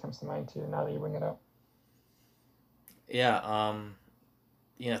definitely comes to mind too. Now that you bring it up. Yeah.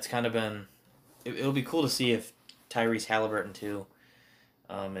 It's kind of been. It'll be cool to see if Tyrese Halliburton too.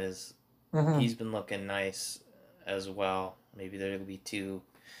 Is Mhm. he's been looking nice as well. Maybe there'll be two.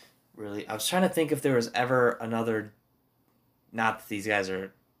 Really, I was trying to think if there was ever another. Not that these guys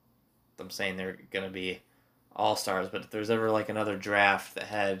are. I'm saying they're gonna be all stars, but if there's ever like another draft that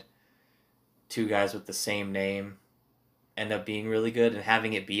had two guys with the same name end up being really good and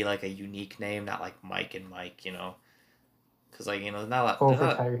having it be like a unique name, not like Mike and Mike, because not a lot, Over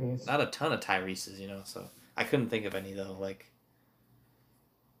not, Tyrese. not a ton of Tyreses, so I couldn't think of any though. Like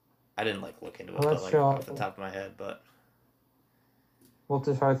I didn't look into it, Well, but that's like true. off the top of my head, but We'll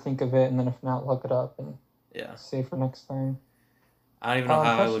just try to think of it, and then if not, look it up and yeah, save for next time. I don't even know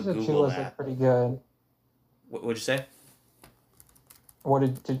how I would Precious Google Achiuwa's that. pretty good. What'd you say? What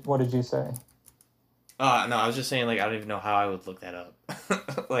did you say? No, I was just saying I don't even know how I would look that up.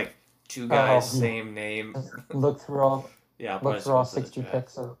 Like two guys, Oh, yeah. same name. Look through all Yeah, I'll probably look through all just go to the 60 draft.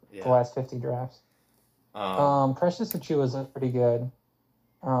 picks of Yeah. the last 50 drafts. Precious Achiuwa's pretty good.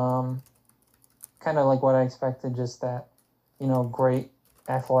 Kind of like what I expected, just that, great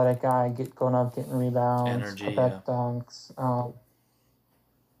athletic guy, going up, getting rebounds, Energy, put back dunks.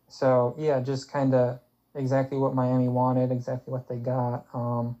 So yeah, just kind of exactly what Miami wanted, exactly what they got.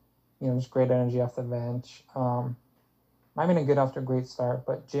 Just great energy off the bench. Miami didn't get off to a great start,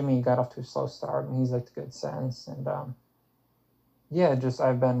 but Jimmy got off to a slow start, and he's looked good since. And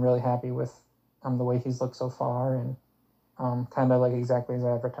I've been really happy with the way he's looked so far, and kind of like exactly as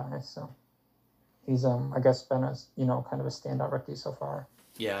advertised. So he's I guess been a kind of a standout rookie so far.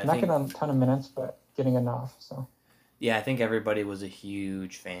 Yeah, I Not think. getting a ton of minutes, but getting enough. So Yeah, I think everybody was a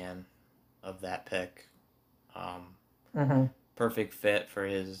huge fan of that pick. Perfect fit for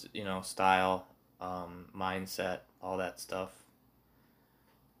his, style, mindset, all that stuff.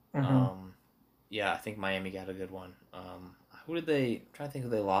 Yeah, I think Miami got a good one. Who did they? I'm trying to think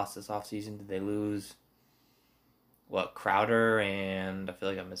who they lost this offseason. Did they lose? What, Crowder, and I feel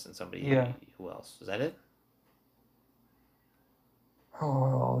like I'm missing somebody. Yeah. Who else? Is that it?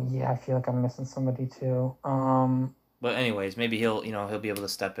 Oh yeah, I feel like I'm missing somebody too. But anyways, maybe he'll be able to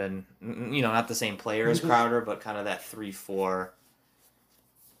step in. Not the same player as Crowder, but kind of that 3-4.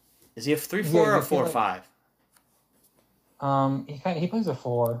 Is he a 3-4 or a 4-5? He plays a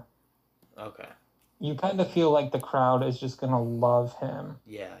 4. Okay. You kind of feel like the crowd is just gonna love him.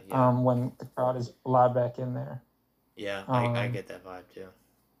 Yeah. When the crowd is allowed back in there. Yeah, I get that vibe too.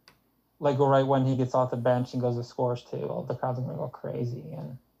 Like right when he gets off the bench and goes to scores too, the crowd's gonna go crazy.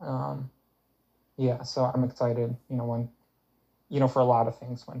 And so I'm excited. When for a lot of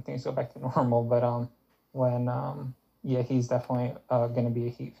things when things go back to normal. But when he's definitely gonna be a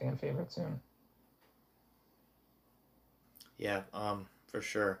Heat fan favorite soon. Yeah, for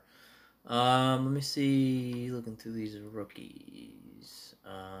sure. Let me see. Looking through these rookies.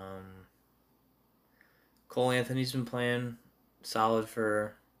 Cole Anthony's been playing solid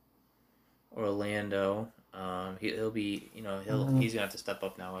for Orlando. He'll be, he's gonna have to step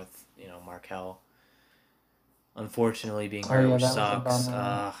up now with, Markelle. Unfortunately, being hurt, which that was a sucks.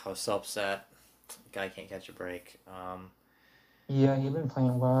 bummer. I was so upset. Guy can't catch a break. Yeah, he's been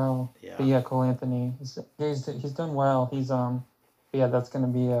playing well. Yeah. But yeah, Cole Anthony, he's done well. He's that's gonna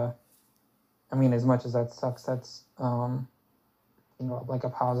be as much as that sucks, that's like a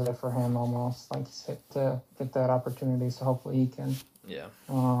positive for him almost. Like he's hit to get that opportunity, so hopefully he can Yeah.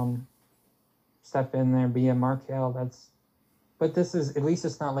 step in there, be a Markelle. That's But this is at least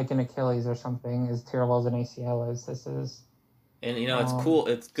it's not like an Achilles or something as terrible as an ACL is. This is And it's cool.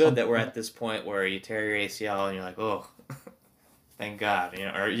 It's good that we're something. at this point where you tear your ACL and you're like, oh, thank God,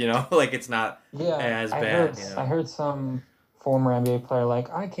 or like it's not Yeah, as I heard bad. I heard some former NBA player like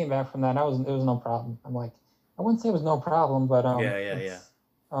I came back from that. It was no problem. I'm like I wouldn't say it was no problem, but Yeah. it's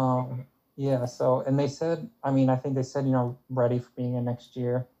yeah. So and they said I mean I think they said ready for being in next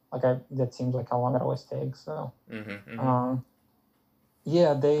year. Like that seems like how long it always takes. So Mm-hmm.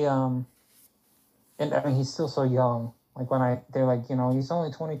 yeah they and I mean he's still so young. Like they're like he's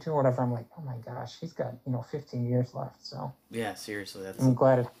only 22 or whatever. I'm like oh my gosh he's got 15 years left. So Yeah, seriously, that's I'm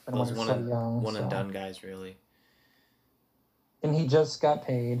glad it happened when those he's so young. one and So done guys really. and he just got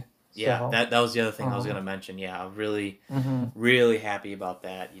paid. Yeah, So that was the other thing I was gonna mention. Yeah, I'm really mhm. really happy about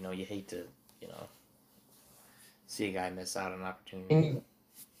that. You hate to see a guy miss out on an opportunity. And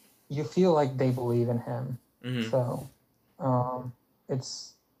you feel like they believe in him. Mm-hmm. So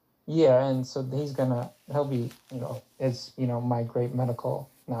it's yeah, and so he'll be it's my great medical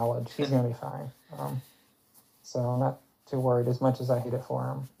knowledge, he's gonna be fine. So I'm not too worried as much as I hate it for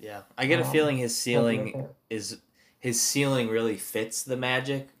him. Yeah, I get a feeling his he'll be ceiling okay. his ceiling really fits the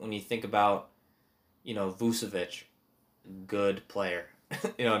Magic when you think about Vucevic, good player,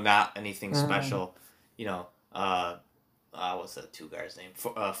 not anything special, what's that two guys name?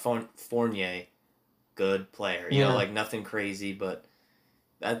 Fournier, good player, Yeah. like nothing crazy, but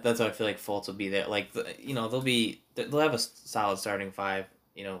that's what I feel like Fultz will be there. Like they'll have a solid starting five.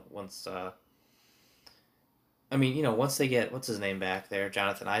 Once once they get what's his name back there,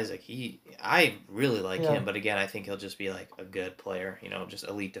 Jonathan Isaac. I really like him, but again, I think he'll just be like a good player. Just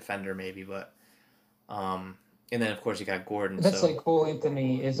elite defender maybe, but and then of course you got Gordon. That's so like Cole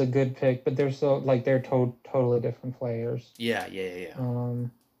Anthony is a good pick, but they're so like they're totally different players. Yeah.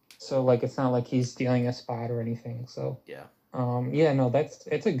 So like it's not like he's stealing a spot or anything. So Yeah. Yeah, no,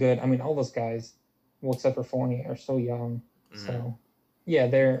 it's a good. I mean, all those guys, well, except for Fournier, are so young. Mm-hmm. So yeah,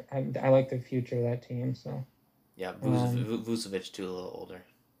 I like the future of that team. So yeah, Vucevic too, a little older.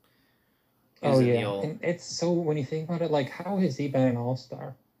 Oh yeah, and it's so when you think about it, like how has he been an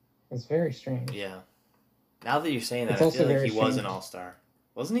all-star? It's very strange. Yeah. Now that you're saying that, It's I also feel like very he was an strange. all-star,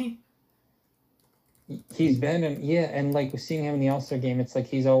 wasn't he? He's been in yeah, and like seeing him in the All-Star game, it's like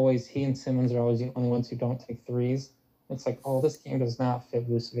he and Simmons are always the only ones who don't take threes. It's like, oh, this game does not fit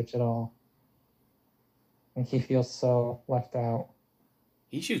Vucevic at all. And he feels so left out.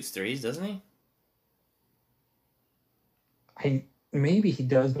 He shoots threes, doesn't he? Maybe he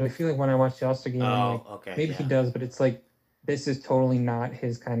does, but I feel like when I watch the All-Star game, I'm like, okay. Maybe he does, but it's like this is totally not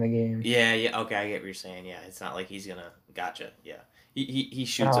his kind of game. Yeah, okay, I get what you're saying. Yeah, it's not like he's gonna gotcha. Yeah. He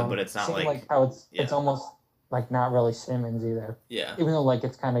shoots it, but it's not like how it's almost like not really Simmons either. Yeah. Even though like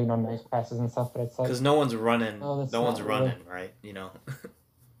it's kind of nice passes and stuff, but it's like because no one's running. No, no one's running, really. right?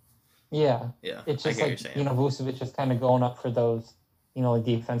 Yeah. Yeah. It's just I like get what you're saying. Vucevic just kind of going up for those like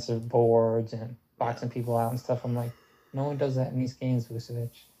defensive boards and boxing people out and stuff. I'm like, no one does that in these games,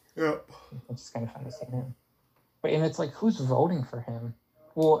 Vucevic. Yep. It's just kind of fun to see him. But and it's like who's voting for him?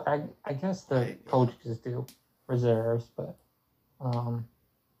 Well, I guess the coaches do reserves, but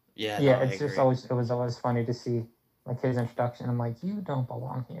it's just it was always funny to see like his introduction. I'm like, you don't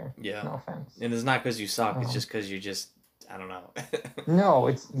belong here. Yeah. No offense. And it's not because you suck. It's just because you I don't know. No,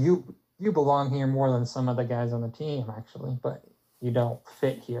 it's you belong here more than some of the guys on the team actually, but you don't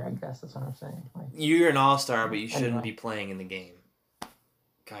fit here. I guess that's what I'm saying. Like, you're an all-star, but you shouldn't be playing in the game.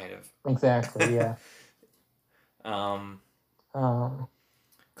 Kind of. Exactly. Yeah. A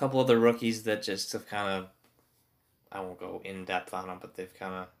couple of the rookies that just have kind of, I won't go in depth on them, but they've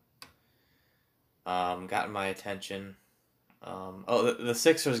kind of gotten my attention. The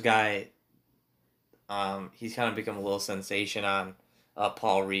Sixers guy, he's kind of become a little sensation on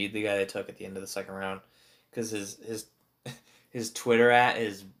Paul Reed, the guy they took at the end of the second round, because his Twitter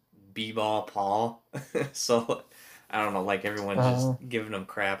is B-ball Paul. So I don't know, like everyone's just giving him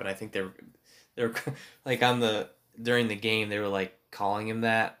crap, and I think they're like during the game they were like calling him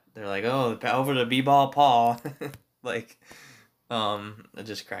that. They're like, oh, over to B-ball Paul. Like, it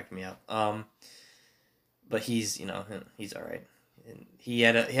just cracked me up. But he's he's all right. And he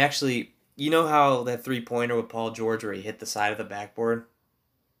actually, how that 3-pointer with Paul George where he hit the side of the backboard.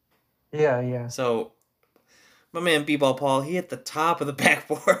 Yeah. So my man B-ball Paul, he hit the top of the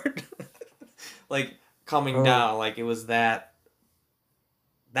backboard, like coming down, like it was that.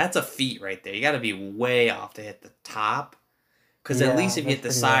 That's a feat right there. You got to be way off to hit the top, because at least if you hit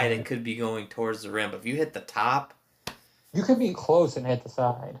the side, it could be going towards the rim. But if you hit the top, you could be close and hit the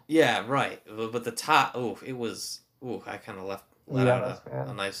side. Yeah, right. But the top, it was. I kind of let out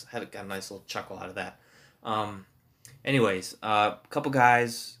a nice little chuckle out of that. Anyways, a couple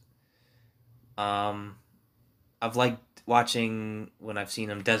guys. Um, I've liked watching when I've seen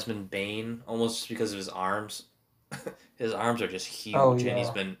him. Desmond Bain, almost just because of his arms. His arms are just Oh huge, and he's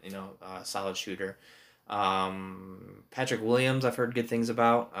yeah. been a solid shooter. Patrick Williams, I've heard good things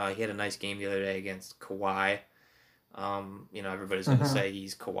about. He had a nice game the other day against Kawhi. Everybody's gonna Hmm. say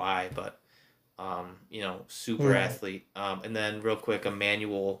he's Kawhi, but super Yeah. athlete. And then real quick,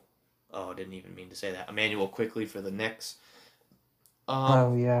 Emmanuel. Oh, I didn't even mean to say that. Emmanuel quickly for the Knicks. Um,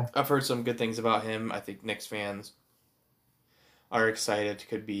 Oh yeah. I've heard some good things about him. I think Knicks fans are excited.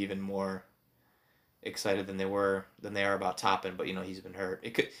 Could be even more excited than they are about Toppin. But he's been hurt.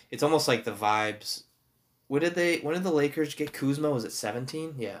 It's almost like the vibes. When did the Lakers get Kuzma? Was it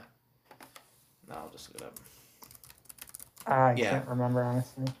 17? Yeah. No, I'll just look it up. I Yeah. can't remember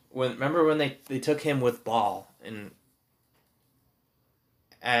honestly. Remember when they took him with Ball and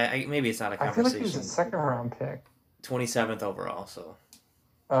maybe it's not a I feel like he was a conversation. second round pick. 27th overall. So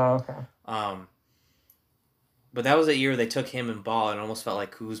Oh okay. um, but that was a year they took him and Ball, and it almost felt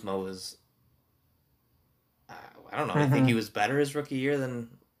like Kuzma was. I don't know. I think Hmm. he was better his rookie year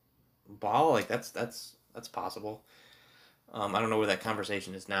than Ball. Like that's possible. I don't know where that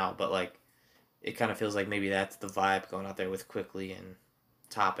conversation is now, but like it kind of feels like maybe that's the vibe going out there with Quickly and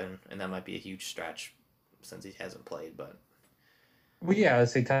Toppin, and that might be a huge stretch since he hasn't played. But Well, yeah, I'd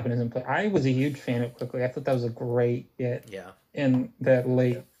say Toppin isn't play. I was a huge fan of Quickly. I thought that was a great get yeah, in that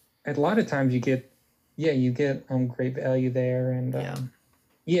late. A lot of times you get great value there, and yeah,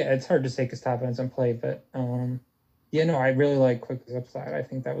 yeah, it's hard to say because Toppin hasn't played, but yeah, no, I really like Quickly's upside. I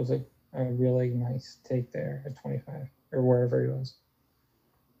think that was a really nice take there at 25 or wherever he was.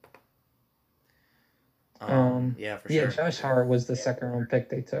 yeah, for Yeah, sure. Josh Hart was the second round pick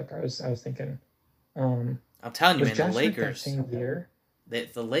they took. I was thinking, um, I'm telling you, was man, the Josh Hart that Lakers. same year?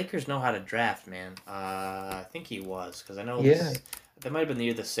 The Lakers know how to draft, man. I think he was because I know Yeah. this. That might have been the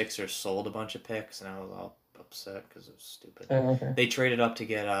year the Sixers sold a bunch of picks, and I was all upset because it was stupid. Oh, okay. They traded up to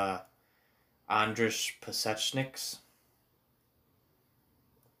get Andris Pasechniks.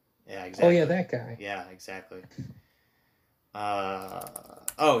 Yeah, Oh yeah, exactly. that guy. Yeah, exactly.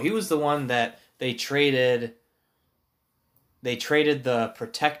 Oh, he was the one that they traded. They traded the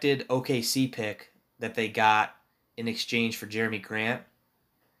protected OKC pick that they got in exchange for Jeremy Grant.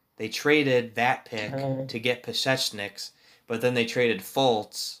 They traded that pick Uh, to get Pasechniks, but then they traded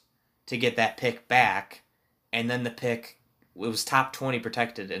Fultz to get that pick back, and then the pick it was top 20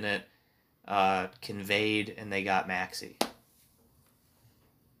 protected, and it conveyed, and they got Maxi.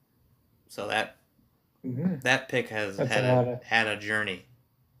 So mhm. that pick has That's a lot of had a journey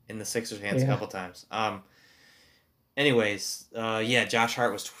in the Sixers' hands a yeah. couple times. Anyways, yeah, Josh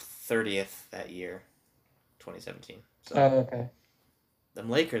Hart was 30th that year, 2017. So Oh, okay. them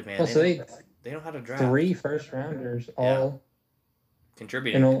Lakers, man, Oh, so they they know how to draft. three first rounders Yeah, all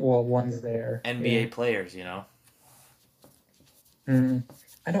contributing well one's there. NBA Yeah. players. Mm.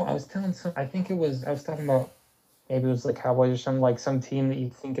 I know. I was telling some. I think it was. I was talking about maybe it was the Cowboys or something like some team that you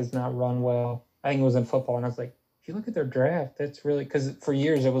think is not run well. I think it was in football, and I was like, if you look at their draft, that's really because for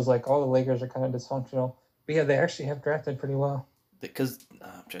years it was like all the Lakers are kind of dysfunctional. But yeah, they actually have drafted pretty well. Because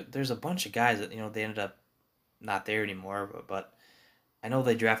there's a bunch of guys that they ended up not there anymore. But I know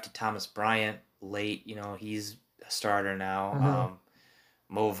they drafted Thomas Bryant late. He's a starter now.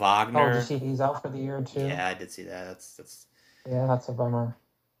 Hmm. Mo Oh, did you Wagner. see he's out for the year too? Yeah, I did see that. That's Yeah, that's a bummer.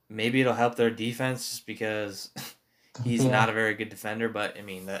 maybe it'll help their defense just because he's Yeah. not a very good defender. But I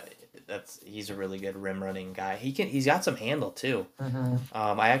mean that's he's a really good rim running guy. He's got some handle too. Hmm.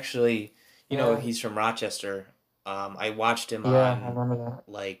 I actually, Yeah. he's from Rochester. I watched him Yeah, I on remember that.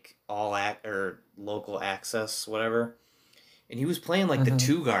 like all act or local access, whatever, and he was playing like the Hmm.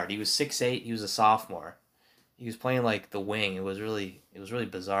 two guard. He was 6'8". He was a sophomore. He was playing like the wing. It was really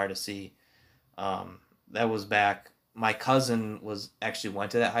bizarre to see. That was back. My cousin went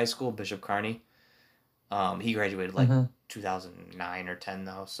to that high school, Bishop Kearney. He graduated like Hmm. 2009 or 10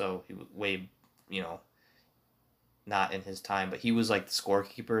 though, so he was way, you know, not in his time, but he was like the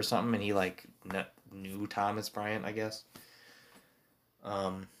scorekeeper or something, and he like knew Thomas Bryant, I guess.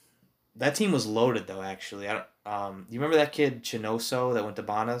 Um, that team was loaded though. Actually, I don't. You remember that kid Chinoso that went to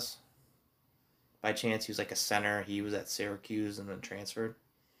Bonas? By chance, he was like a center. He was at Syracuse and then transferred.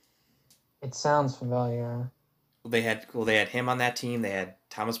 It sounds familiar. They had him on that team. They had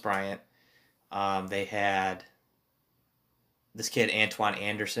Thomas Bryant. They had this kid Antoine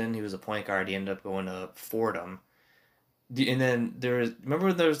Anderson. He was a point guard. He ended up going to Fordham. And then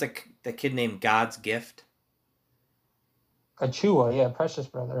remember there was that kid named God's Gift. Achua, yeah, Precious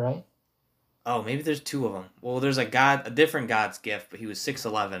Brother, right? Oh, maybe there's two of them. Well, there's a different God's Gift, but he was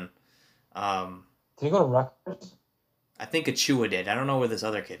 6'11". Um, Did he go to Rutgers? I think Achua did. I don't know where this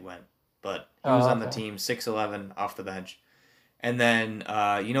other kid went, but he was on the Okay. team, 6'11", off the bench. And then,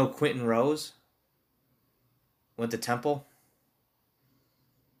 Quentin Rose went to Temple.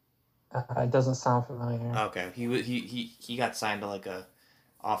 It doesn't sound familiar. Okay, he got signed to like a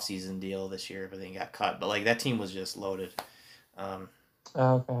off-season deal this year, but then he got cut. But like that team was just loaded. Um,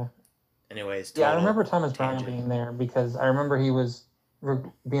 Okay. anyways, Yeah, I total remember Thomas Bryant tangent. being there because I remember he was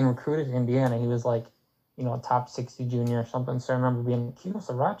being recruited to Indiana. He was like, a top 60 junior or something. So I remember he was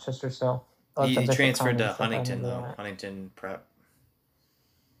a Rochester, so that's a He different transferred to conference if I Huntington remember though, that. Huntington Prep.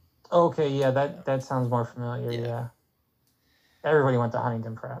 Okay, yeah, Yeah, that sounds more familiar. yeah, Yeah, everybody went to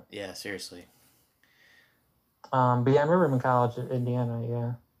Huntington Prep. yeah. Seriously, But yeah, I remember him in college at Indiana.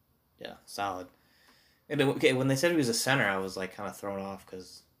 Yeah. yeah, solid. And then, okay, when they said he was a center, I was like kind of thrown off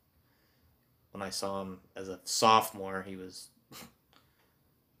because when I saw him as a sophomore, he was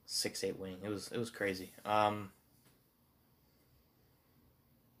 6'8" wing. It was crazy. I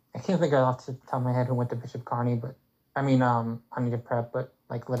can't think off the top of my head who went to Bishop Kearney, but I mean, Huntington Prep, but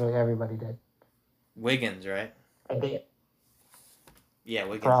like literally everybody did. Wiggins, right? I think Yeah,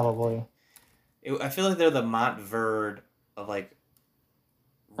 Wiggins went there. probably. I feel like they're the Montverde of like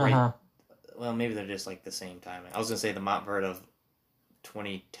Uh right. huh. Well, maybe they're just like the same timing. I was gonna say the Montverde of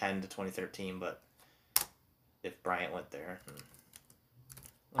 2010 to 2013, but if Bryant went there,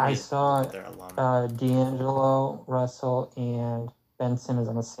 let I me look saw at their alum. D'Angelo, Russell, and Ben Simmons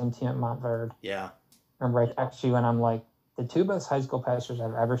on the same team at Montverde. Yeah, Remember, I text you and I'm like, the two best high school passers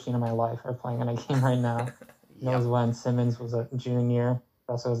I've ever seen in my life are playing in a game right now. And that was yep. when Simmons was a junior,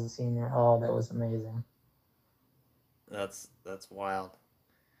 Russell was a senior. Oh, that was amazing. That's wild.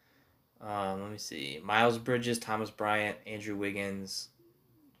 Let me see. Miles Bridges, Thomas Bryant, Andrew Wiggins,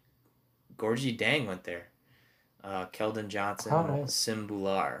 Gorgie Dang went there. Keldon Oh, Johnson, nice. Sim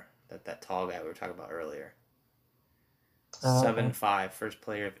Bular, that tall guy we were talking about earlier. Okay. 7'5", first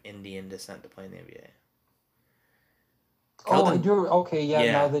player of Indian descent to play in the NBA. Oh, I Keldon, do. Okay, yeah. Now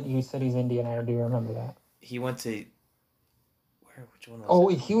yeah, that you said he's Indian, I do remember that. he went to where? Which one was Oh,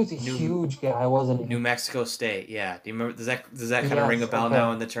 it? he was a New huge guy, wasn't New he? Mexico State. Yeah. Do you remember? Does that kind of ring a Yes. bell now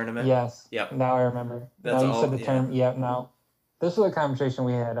Okay. in the tournament? Yes. Yep. Now I remember. Now That's you said all. the Yeah. term. Yeah. Now this was a conversation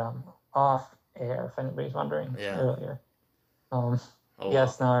we had off air. If anybody's wondering Yeah. earlier. Um. Oh well.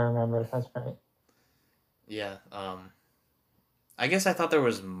 Yes. Now I remember. That's right. Yeah. I guess I thought there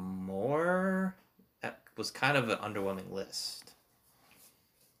was more. That was kind of an underwhelming list.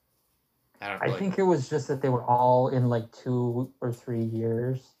 I don't I like. think it was just that they were all in like 2 or 3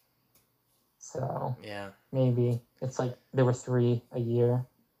 years. So Yeah. maybe it's like there were 3 a year.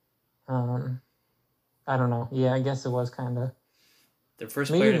 Um. I don't know. Yeah. I guess it was kind of The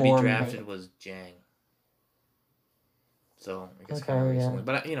first maybe player to be more. Maybe. drafted was Jang. So I guess kind of Okay. recently, Yeah.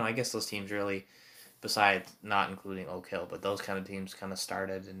 but I guess those teams really, besides not including Oak Hill, but those kind of teams kind of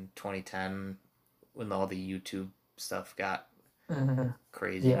started in 2010 when all the YouTube stuff got Hmm.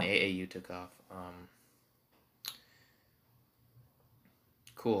 crazy and Yeah. AAU took off.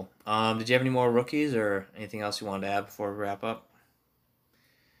 Cool. Did you have any more rookies or anything else you wanted to add before we wrap up?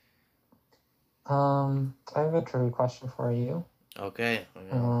 I have a trivia question for you. Okay, we're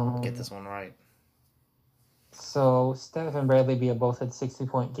gonna get Um, this one right. so Steph and Bradley Beal both had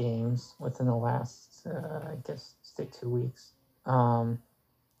 60-point games within the last, I guess, say 2 weeks.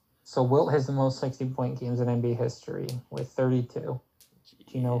 So Wilt has the most 60-point games in NBA history with 32. Do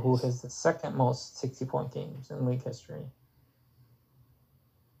you know who Jeez. has the second most 60-point games in league history?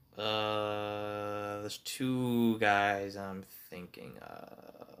 There's two guys I'm thinking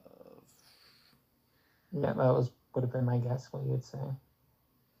of. Yeah, would have been my guess. What you would say?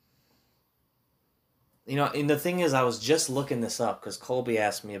 And the thing is, I was just looking this up because Colby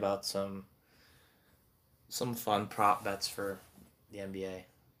asked me about some fun prop bets for the NBA.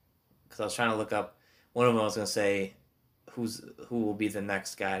 Because I was trying to look up. One of them I was gonna say, who will be the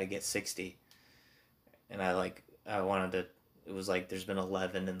next guy to get 60, and I wanted to. It was like there's been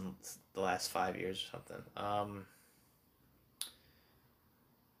 11 in the last 5 years or something.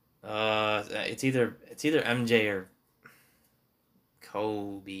 It's either MJ or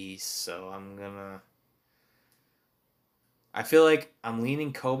Kobe. So I feel like I'm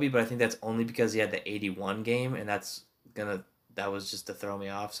leaning Kobe, but I think that's only because he had the 81 game, and that was just to throw me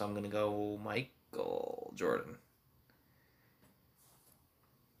off. So I'm gonna go Michael Jordan.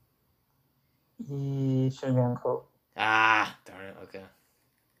 He should have been Kobe. Ah, darn it. Okay.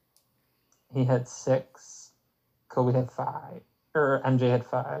 He had 6. Kobe had 5. Or MJ had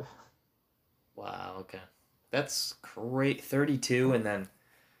 5. Wow. Okay. That's great. 32 and then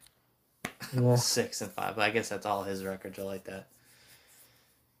Yeah. 6 and 5. But I guess that's all his records are like that.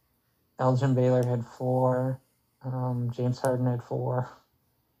 Elgin Baylor had 4. James Harden had 4.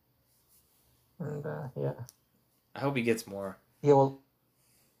 And yeah. I hope he gets more. Yeah, well,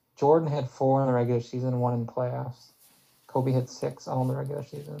 Jordan had 4 in the regular season, 1 in the playoffs. Kobe had 6 all in the regular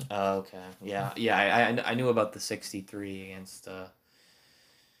season. Oh, okay. Yeah. I knew about the 63 against the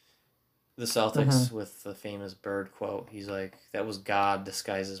Celtics with the famous Bird quote. He's like, "That was God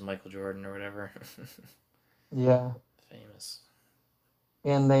disguised as Michael Jordan or whatever." Yeah. Famous.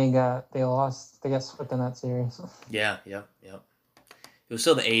 And they got swept in that series. Yeah. Yep. It was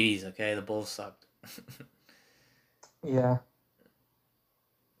still the 80s. Okay, the Bulls sucked. Yeah.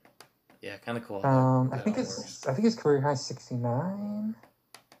 Yeah, kind of cool. I think his career high 69.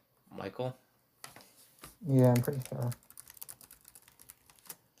 Michael. Yeah, I'm pretty sure.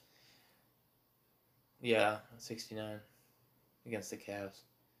 Yeah, 69 against the Cavs.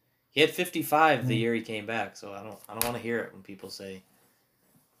 He had 55 the year he came back, so I don't want to hear it when people say,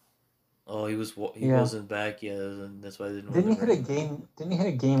 "Oh, he wasn't back yet, and that's why they didn't." Didn't he hit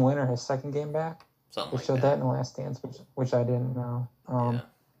a game winner his second game back? Something They like showed that. that in the Last Dance, which I didn't know. Yeah.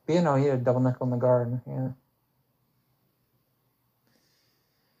 But you know, he had a double nickel in the Garden. Yeah.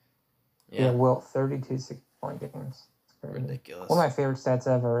 Yeah, Wilt 32 60-point games. It's crazy. Ridiculous. One of my favorite stats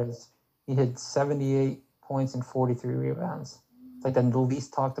ever is he had 78 points and 43 rebounds. It's like the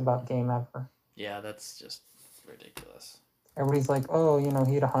least talked about game ever. Yeah, that's just ridiculous. Everybody's like, oh, you know,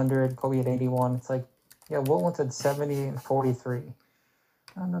 he had 100, Kobe had 81. It's like, yeah, Wilt once had 70 and 43.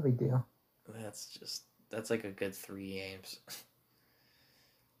 Oh, no big deal. That's like a good 3 games.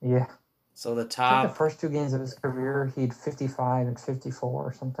 Yeah. So the I top. think the first 2 games of his career, he had 55 and 54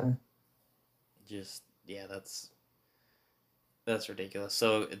 or something. That's ridiculous.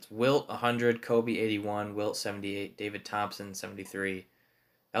 So it's Wilt 100, Kobe 81, Wilt 78, David Thompson 73.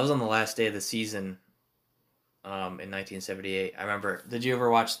 That was on the last day of the season. In 1978, I remember. Did you ever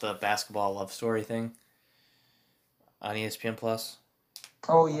watch the Basketball Love Story thing on ESPN Plus?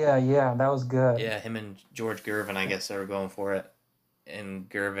 Oh yeah, that was good. Yeah, him and George Gervin, I guess they were going for it, and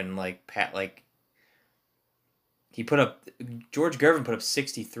Gervin George Gervin put up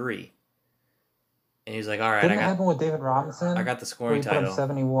 63. And he's like, "All right, Didn't it happen with David Robinson? I got the scoring where he title." Put up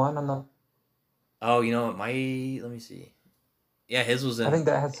 71 on the. Oh, you know what? Let me see. Yeah, his was in. I think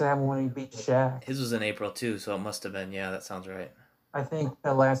that has to happen when he beat Shaq. His was in April too, so it must have been. Yeah, that sounds right. I think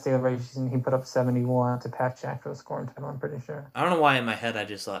the last day of the regular season, he put up 71 to pat Shaq for the scoring title. I'm pretty sure. I don't know why in my head I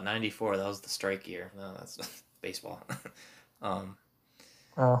just thought 94. That was the strike year. No, that's baseball.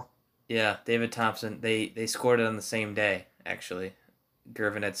 Oh. Yeah, David Thompson. They scored it on the same day. Actually,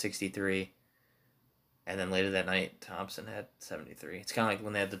 Gervin had 63. And then later that night, Thompson had 73. It's kind of like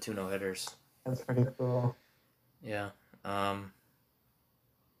when they had the 2 no-hitters. That's pretty cool. Yeah.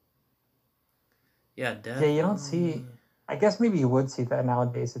 Yeah, you don't see. I guess maybe you would see that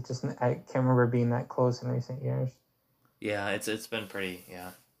nowadays. It just I can't remember being that close in recent years. Yeah, it's been pretty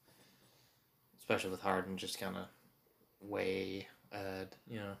especially with Harden just kind of way ahead.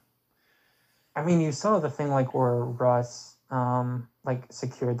 I mean, you saw the thing like where Russ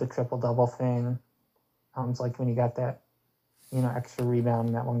secured the triple-double thing. It's like when he got that, extra rebound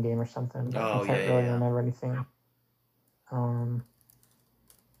in that one game or something. But I can't really remember anything.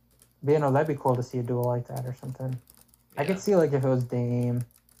 But that'd be cool to see a duel like that or something. Yeah. I could see like if it was Dame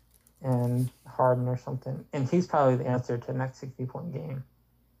and Harden or something, and he's probably the answer to the next 60-point game.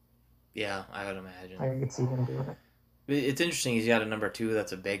 Yeah, I would imagine. I could see him doing it. It's interesting. He's got a number 2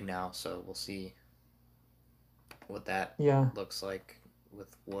 that's a big now, so we'll see what that looks like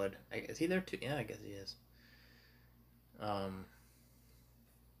with Wood. Is he there too? Yeah, I guess he is. And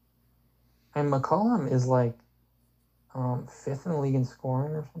McCollum is like 5th in the league in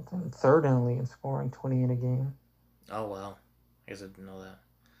scoring or something. 3rd in the league in scoring, 28 a game. Oh wow, I guess I didn't know that.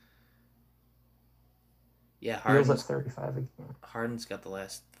 Yeah, Harden's at 35 a game. Harden's got the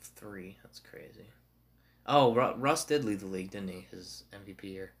last 3. That's crazy. Oh, Russ did lead the league, didn't he? His MVP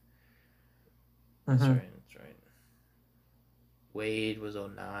year. That's right. Wade was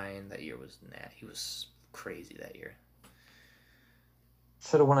 09. That year was he was crazy that year.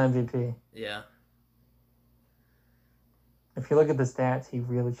 Should have won MVP. Yeah. If you look at the stats, he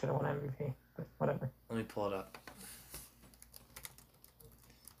really should have won MVP. But whatever. Let me pull it up.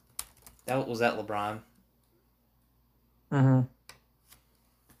 Was that LeBron? Mm-hmm.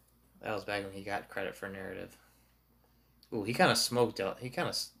 That was back when he got credit for narrative. Ooh, he kind of smoked out. He kind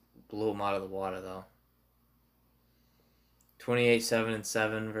of blew him out of the water, though. 28, 7, and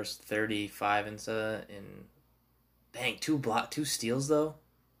 7 versus 35 and 7. Dang, 2 steals, though.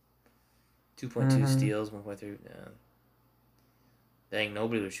 2.2 steals, 1.3. Yeah. Dang,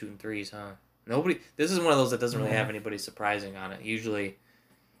 nobody was shooting threes, huh? Nobody. This is one of those that doesn't really have anybody surprising on it. Usually,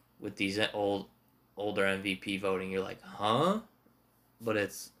 with these old older MVP voting, you're like, huh? But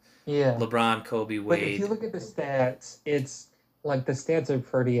it's Yeah. LeBron, Kobe, But if Wade. you look at the stats, it's like the stats are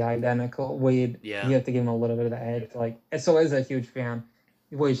pretty identical. Wade, Yeah. you have to give him a little bit of the edge. Like, so as a huge fan,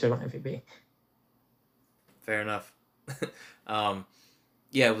 Wade should win MVP. Fair enough.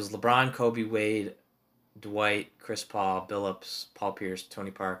 Yeah, it was LeBron, Kobe, Wade, Dwight, Chris Paul, Billups, Paul Pierce,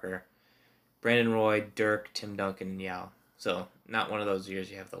 Tony Parker, Brandon Roy, Dirk, Tim Duncan, and Yao. So not one of those years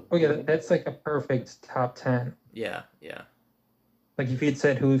you have the. Oh yeah, that's like a perfect top 10. Yeah, yeah, Like if you'd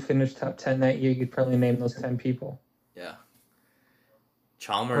said who finished top 10 that year, you'd probably name those 10 people. yeah. That's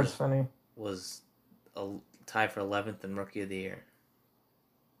Chalmers funny. was a tie for 11th in Rookie of the Year.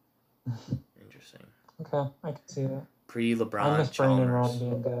 Interesting. Okay, I can see that. I Pre-LeBron miss Brandon Roy Chalmers.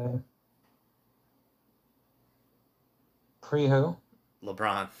 being good. Pre who?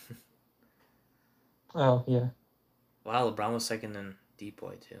 LeBron. Oh yeah. Wow, LeBron was second in Deep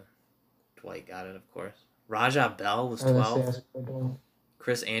Boy too. Dwight got it, of course. Rajah Bell was I was gonna 12th. say that's what we're doing.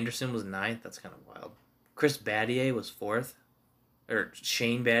 Chris Anderson was 9th. That's kind of wild. Chris Battier was 4th. Or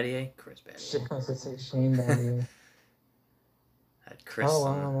Shane Battier. Chris Battier. Shit, I was gonna say Shane Battier. Had Chris. Oh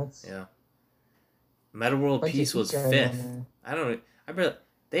wow, that's Yeah. Meta World bunch of Peace heat was guys on 5th. there. I don't know. I bet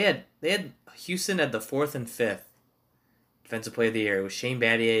they had Houston at the 4th and 5th defensive player of the year. It was Shane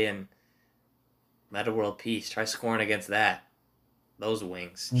Battier and Meta World Peace. Try scoring against that. Those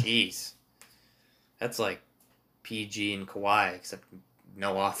wings. Jeez. That's like PG and Kawhi, except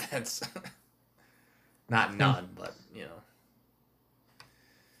no offense. Not none, but you know.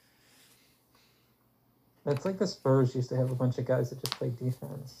 That's like the Spurs used to have a bunch of guys that just played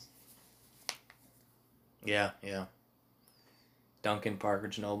defense. Yeah, yeah. Duncan, Parker,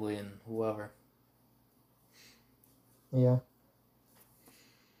 Ginobili, and whoever. Yeah.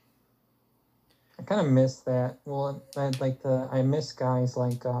 I kind of miss that. Well, I miss guys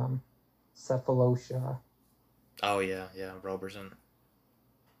like Cephalosha. Oh yeah, yeah. Roberson.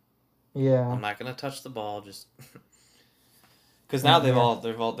 Yeah. I'm not gonna touch the ball, just because now they're all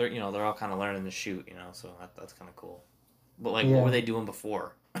they're all kind of learning to shoot, so that's kind of cool. But like, what were they doing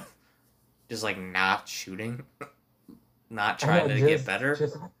before? Just like not shooting, not trying to get better.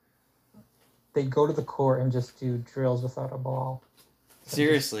 They'd go to the court and just do drills without a ball.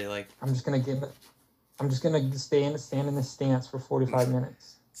 Seriously, like I'm just gonna stand in this stance for 45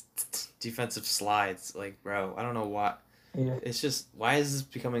 minutes. defensive slides, like bro. I don't know why. Yeah. It's just, why is this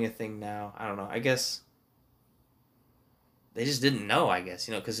becoming a thing now? I don't know. I guess they just didn't know, I guess,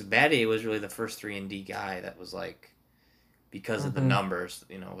 because Battier was really the first 3-and-D guy that was like, because of the numbers,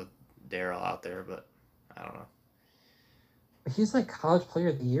 with Daryl out there, but I don't know. He's like college player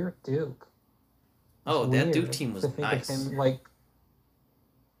of the year at Duke. Oh, that Duke team was nice. Him, like,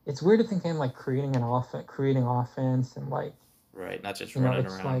 it's weird to think of him like creating offense and like, right, not just running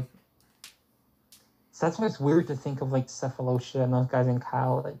it's around. Like, so that's why it's weird to think of like Cephalosha and those guys in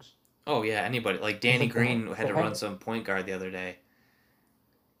college. Oh yeah, anybody like Danny like Green that. had to run some point guard the other day,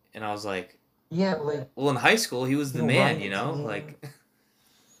 and I was like, yeah, like, well, in high school he was the man, like,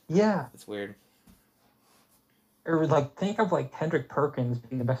 yeah, it's weird. Or like think of like Kendrick Perkins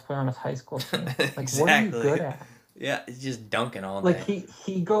being the best player on his high school team. Like, exactly. What are you good at? Yeah, he's just dunking all Like day.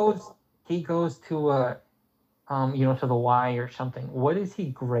 he goes to to the Y or something. What is he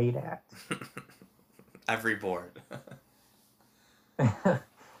great at? Every board.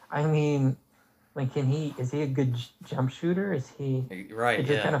 I mean, like, is he a good jump shooter? Is he right? It's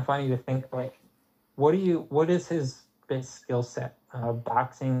just kind of funny to think like, what is his best skill set?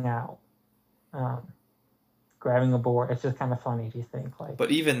 Boxing out, grabbing a board. It's just kind of funny to think like. But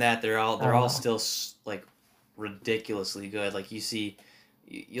even that, they're all still like ridiculously good. Like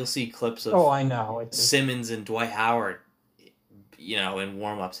you'll see clips of. Oh, I know. Simmons and Dwight Howard, in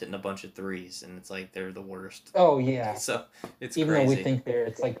warm-ups hitting a bunch of threes, and it's like they're the worst. Oh yeah. So it's even crazy. Though we think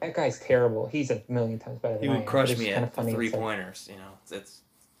it's like that guy's terrible. He's a million times better than he I would am, crush but it's me kind at of funny. three-pointers. It's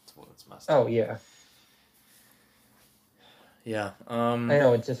messed Oh up. yeah. Yeah. I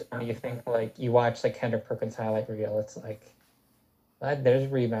know, it's just funny. You think like you watch like Kendrick Perkins highlight reel. It's like, there's a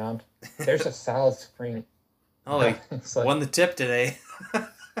rebound. There's a solid screen. Oh, he it's like, won the tip today.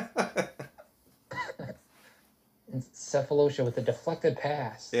 Cephalosha with a deflected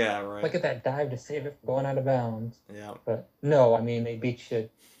pass. Yeah, right. Look at that dive to save it from going out of bounds. Yeah. But no, I mean, they beat you,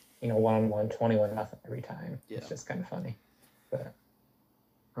 1-on-1, 21-0 every time. Yeah. It's just kind of funny. But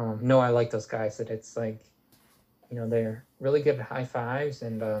no, I like those guys that it's like, they're really good at high fives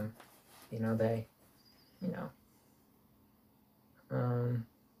and, they,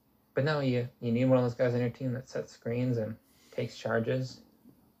 but no, you need one of those guys on your team that sets screens and takes charges.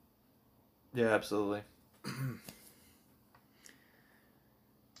 Yeah, absolutely.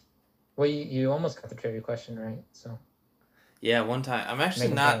 Well, you almost got the trivia question right, so Yeah, one time. I'm actually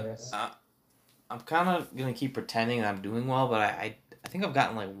making not. progress. I'm kind of gonna keep pretending that I'm doing well, but I think I've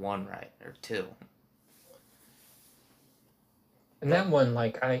gotten like one right or two. And that one,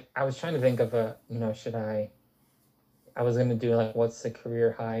 like I was trying to think of should I was gonna do like what's the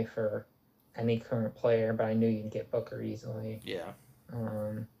career high for any current player, but I knew you'd get Booker easily. Yeah.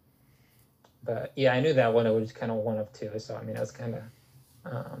 Um, but yeah, I knew that one. It was kind of one of two, so I mean, I was kind of.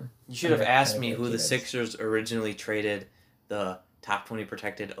 You should have asked Kinda me gave who you the this. Sixers originally traded the top 20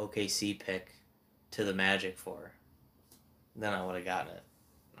 protected OKC pick to the Magic for. Then I would have gotten it.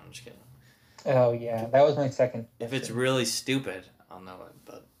 I'm just kidding. Oh yeah, that was my second. If it's question. really stupid, I'll know it.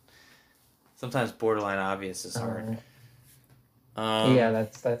 But sometimes borderline obvious is hard. Yeah,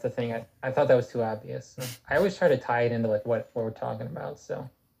 that's the thing. I thought that was too obvious. I always try to tie it into like what we're talking about. So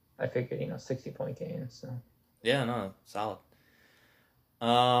I figured 60-point game. So Yeah, no, solid.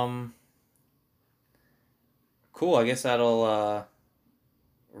 Um, cool. I guess that'll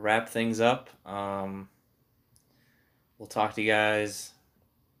wrap things up. We'll talk to you guys.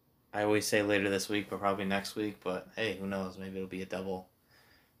 I always say later this week, but probably next week. But hey, who knows? Maybe it'll be a double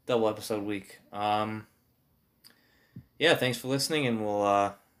episode week. Yeah, thanks for listening, and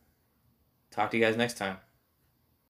we'll talk to you guys next time.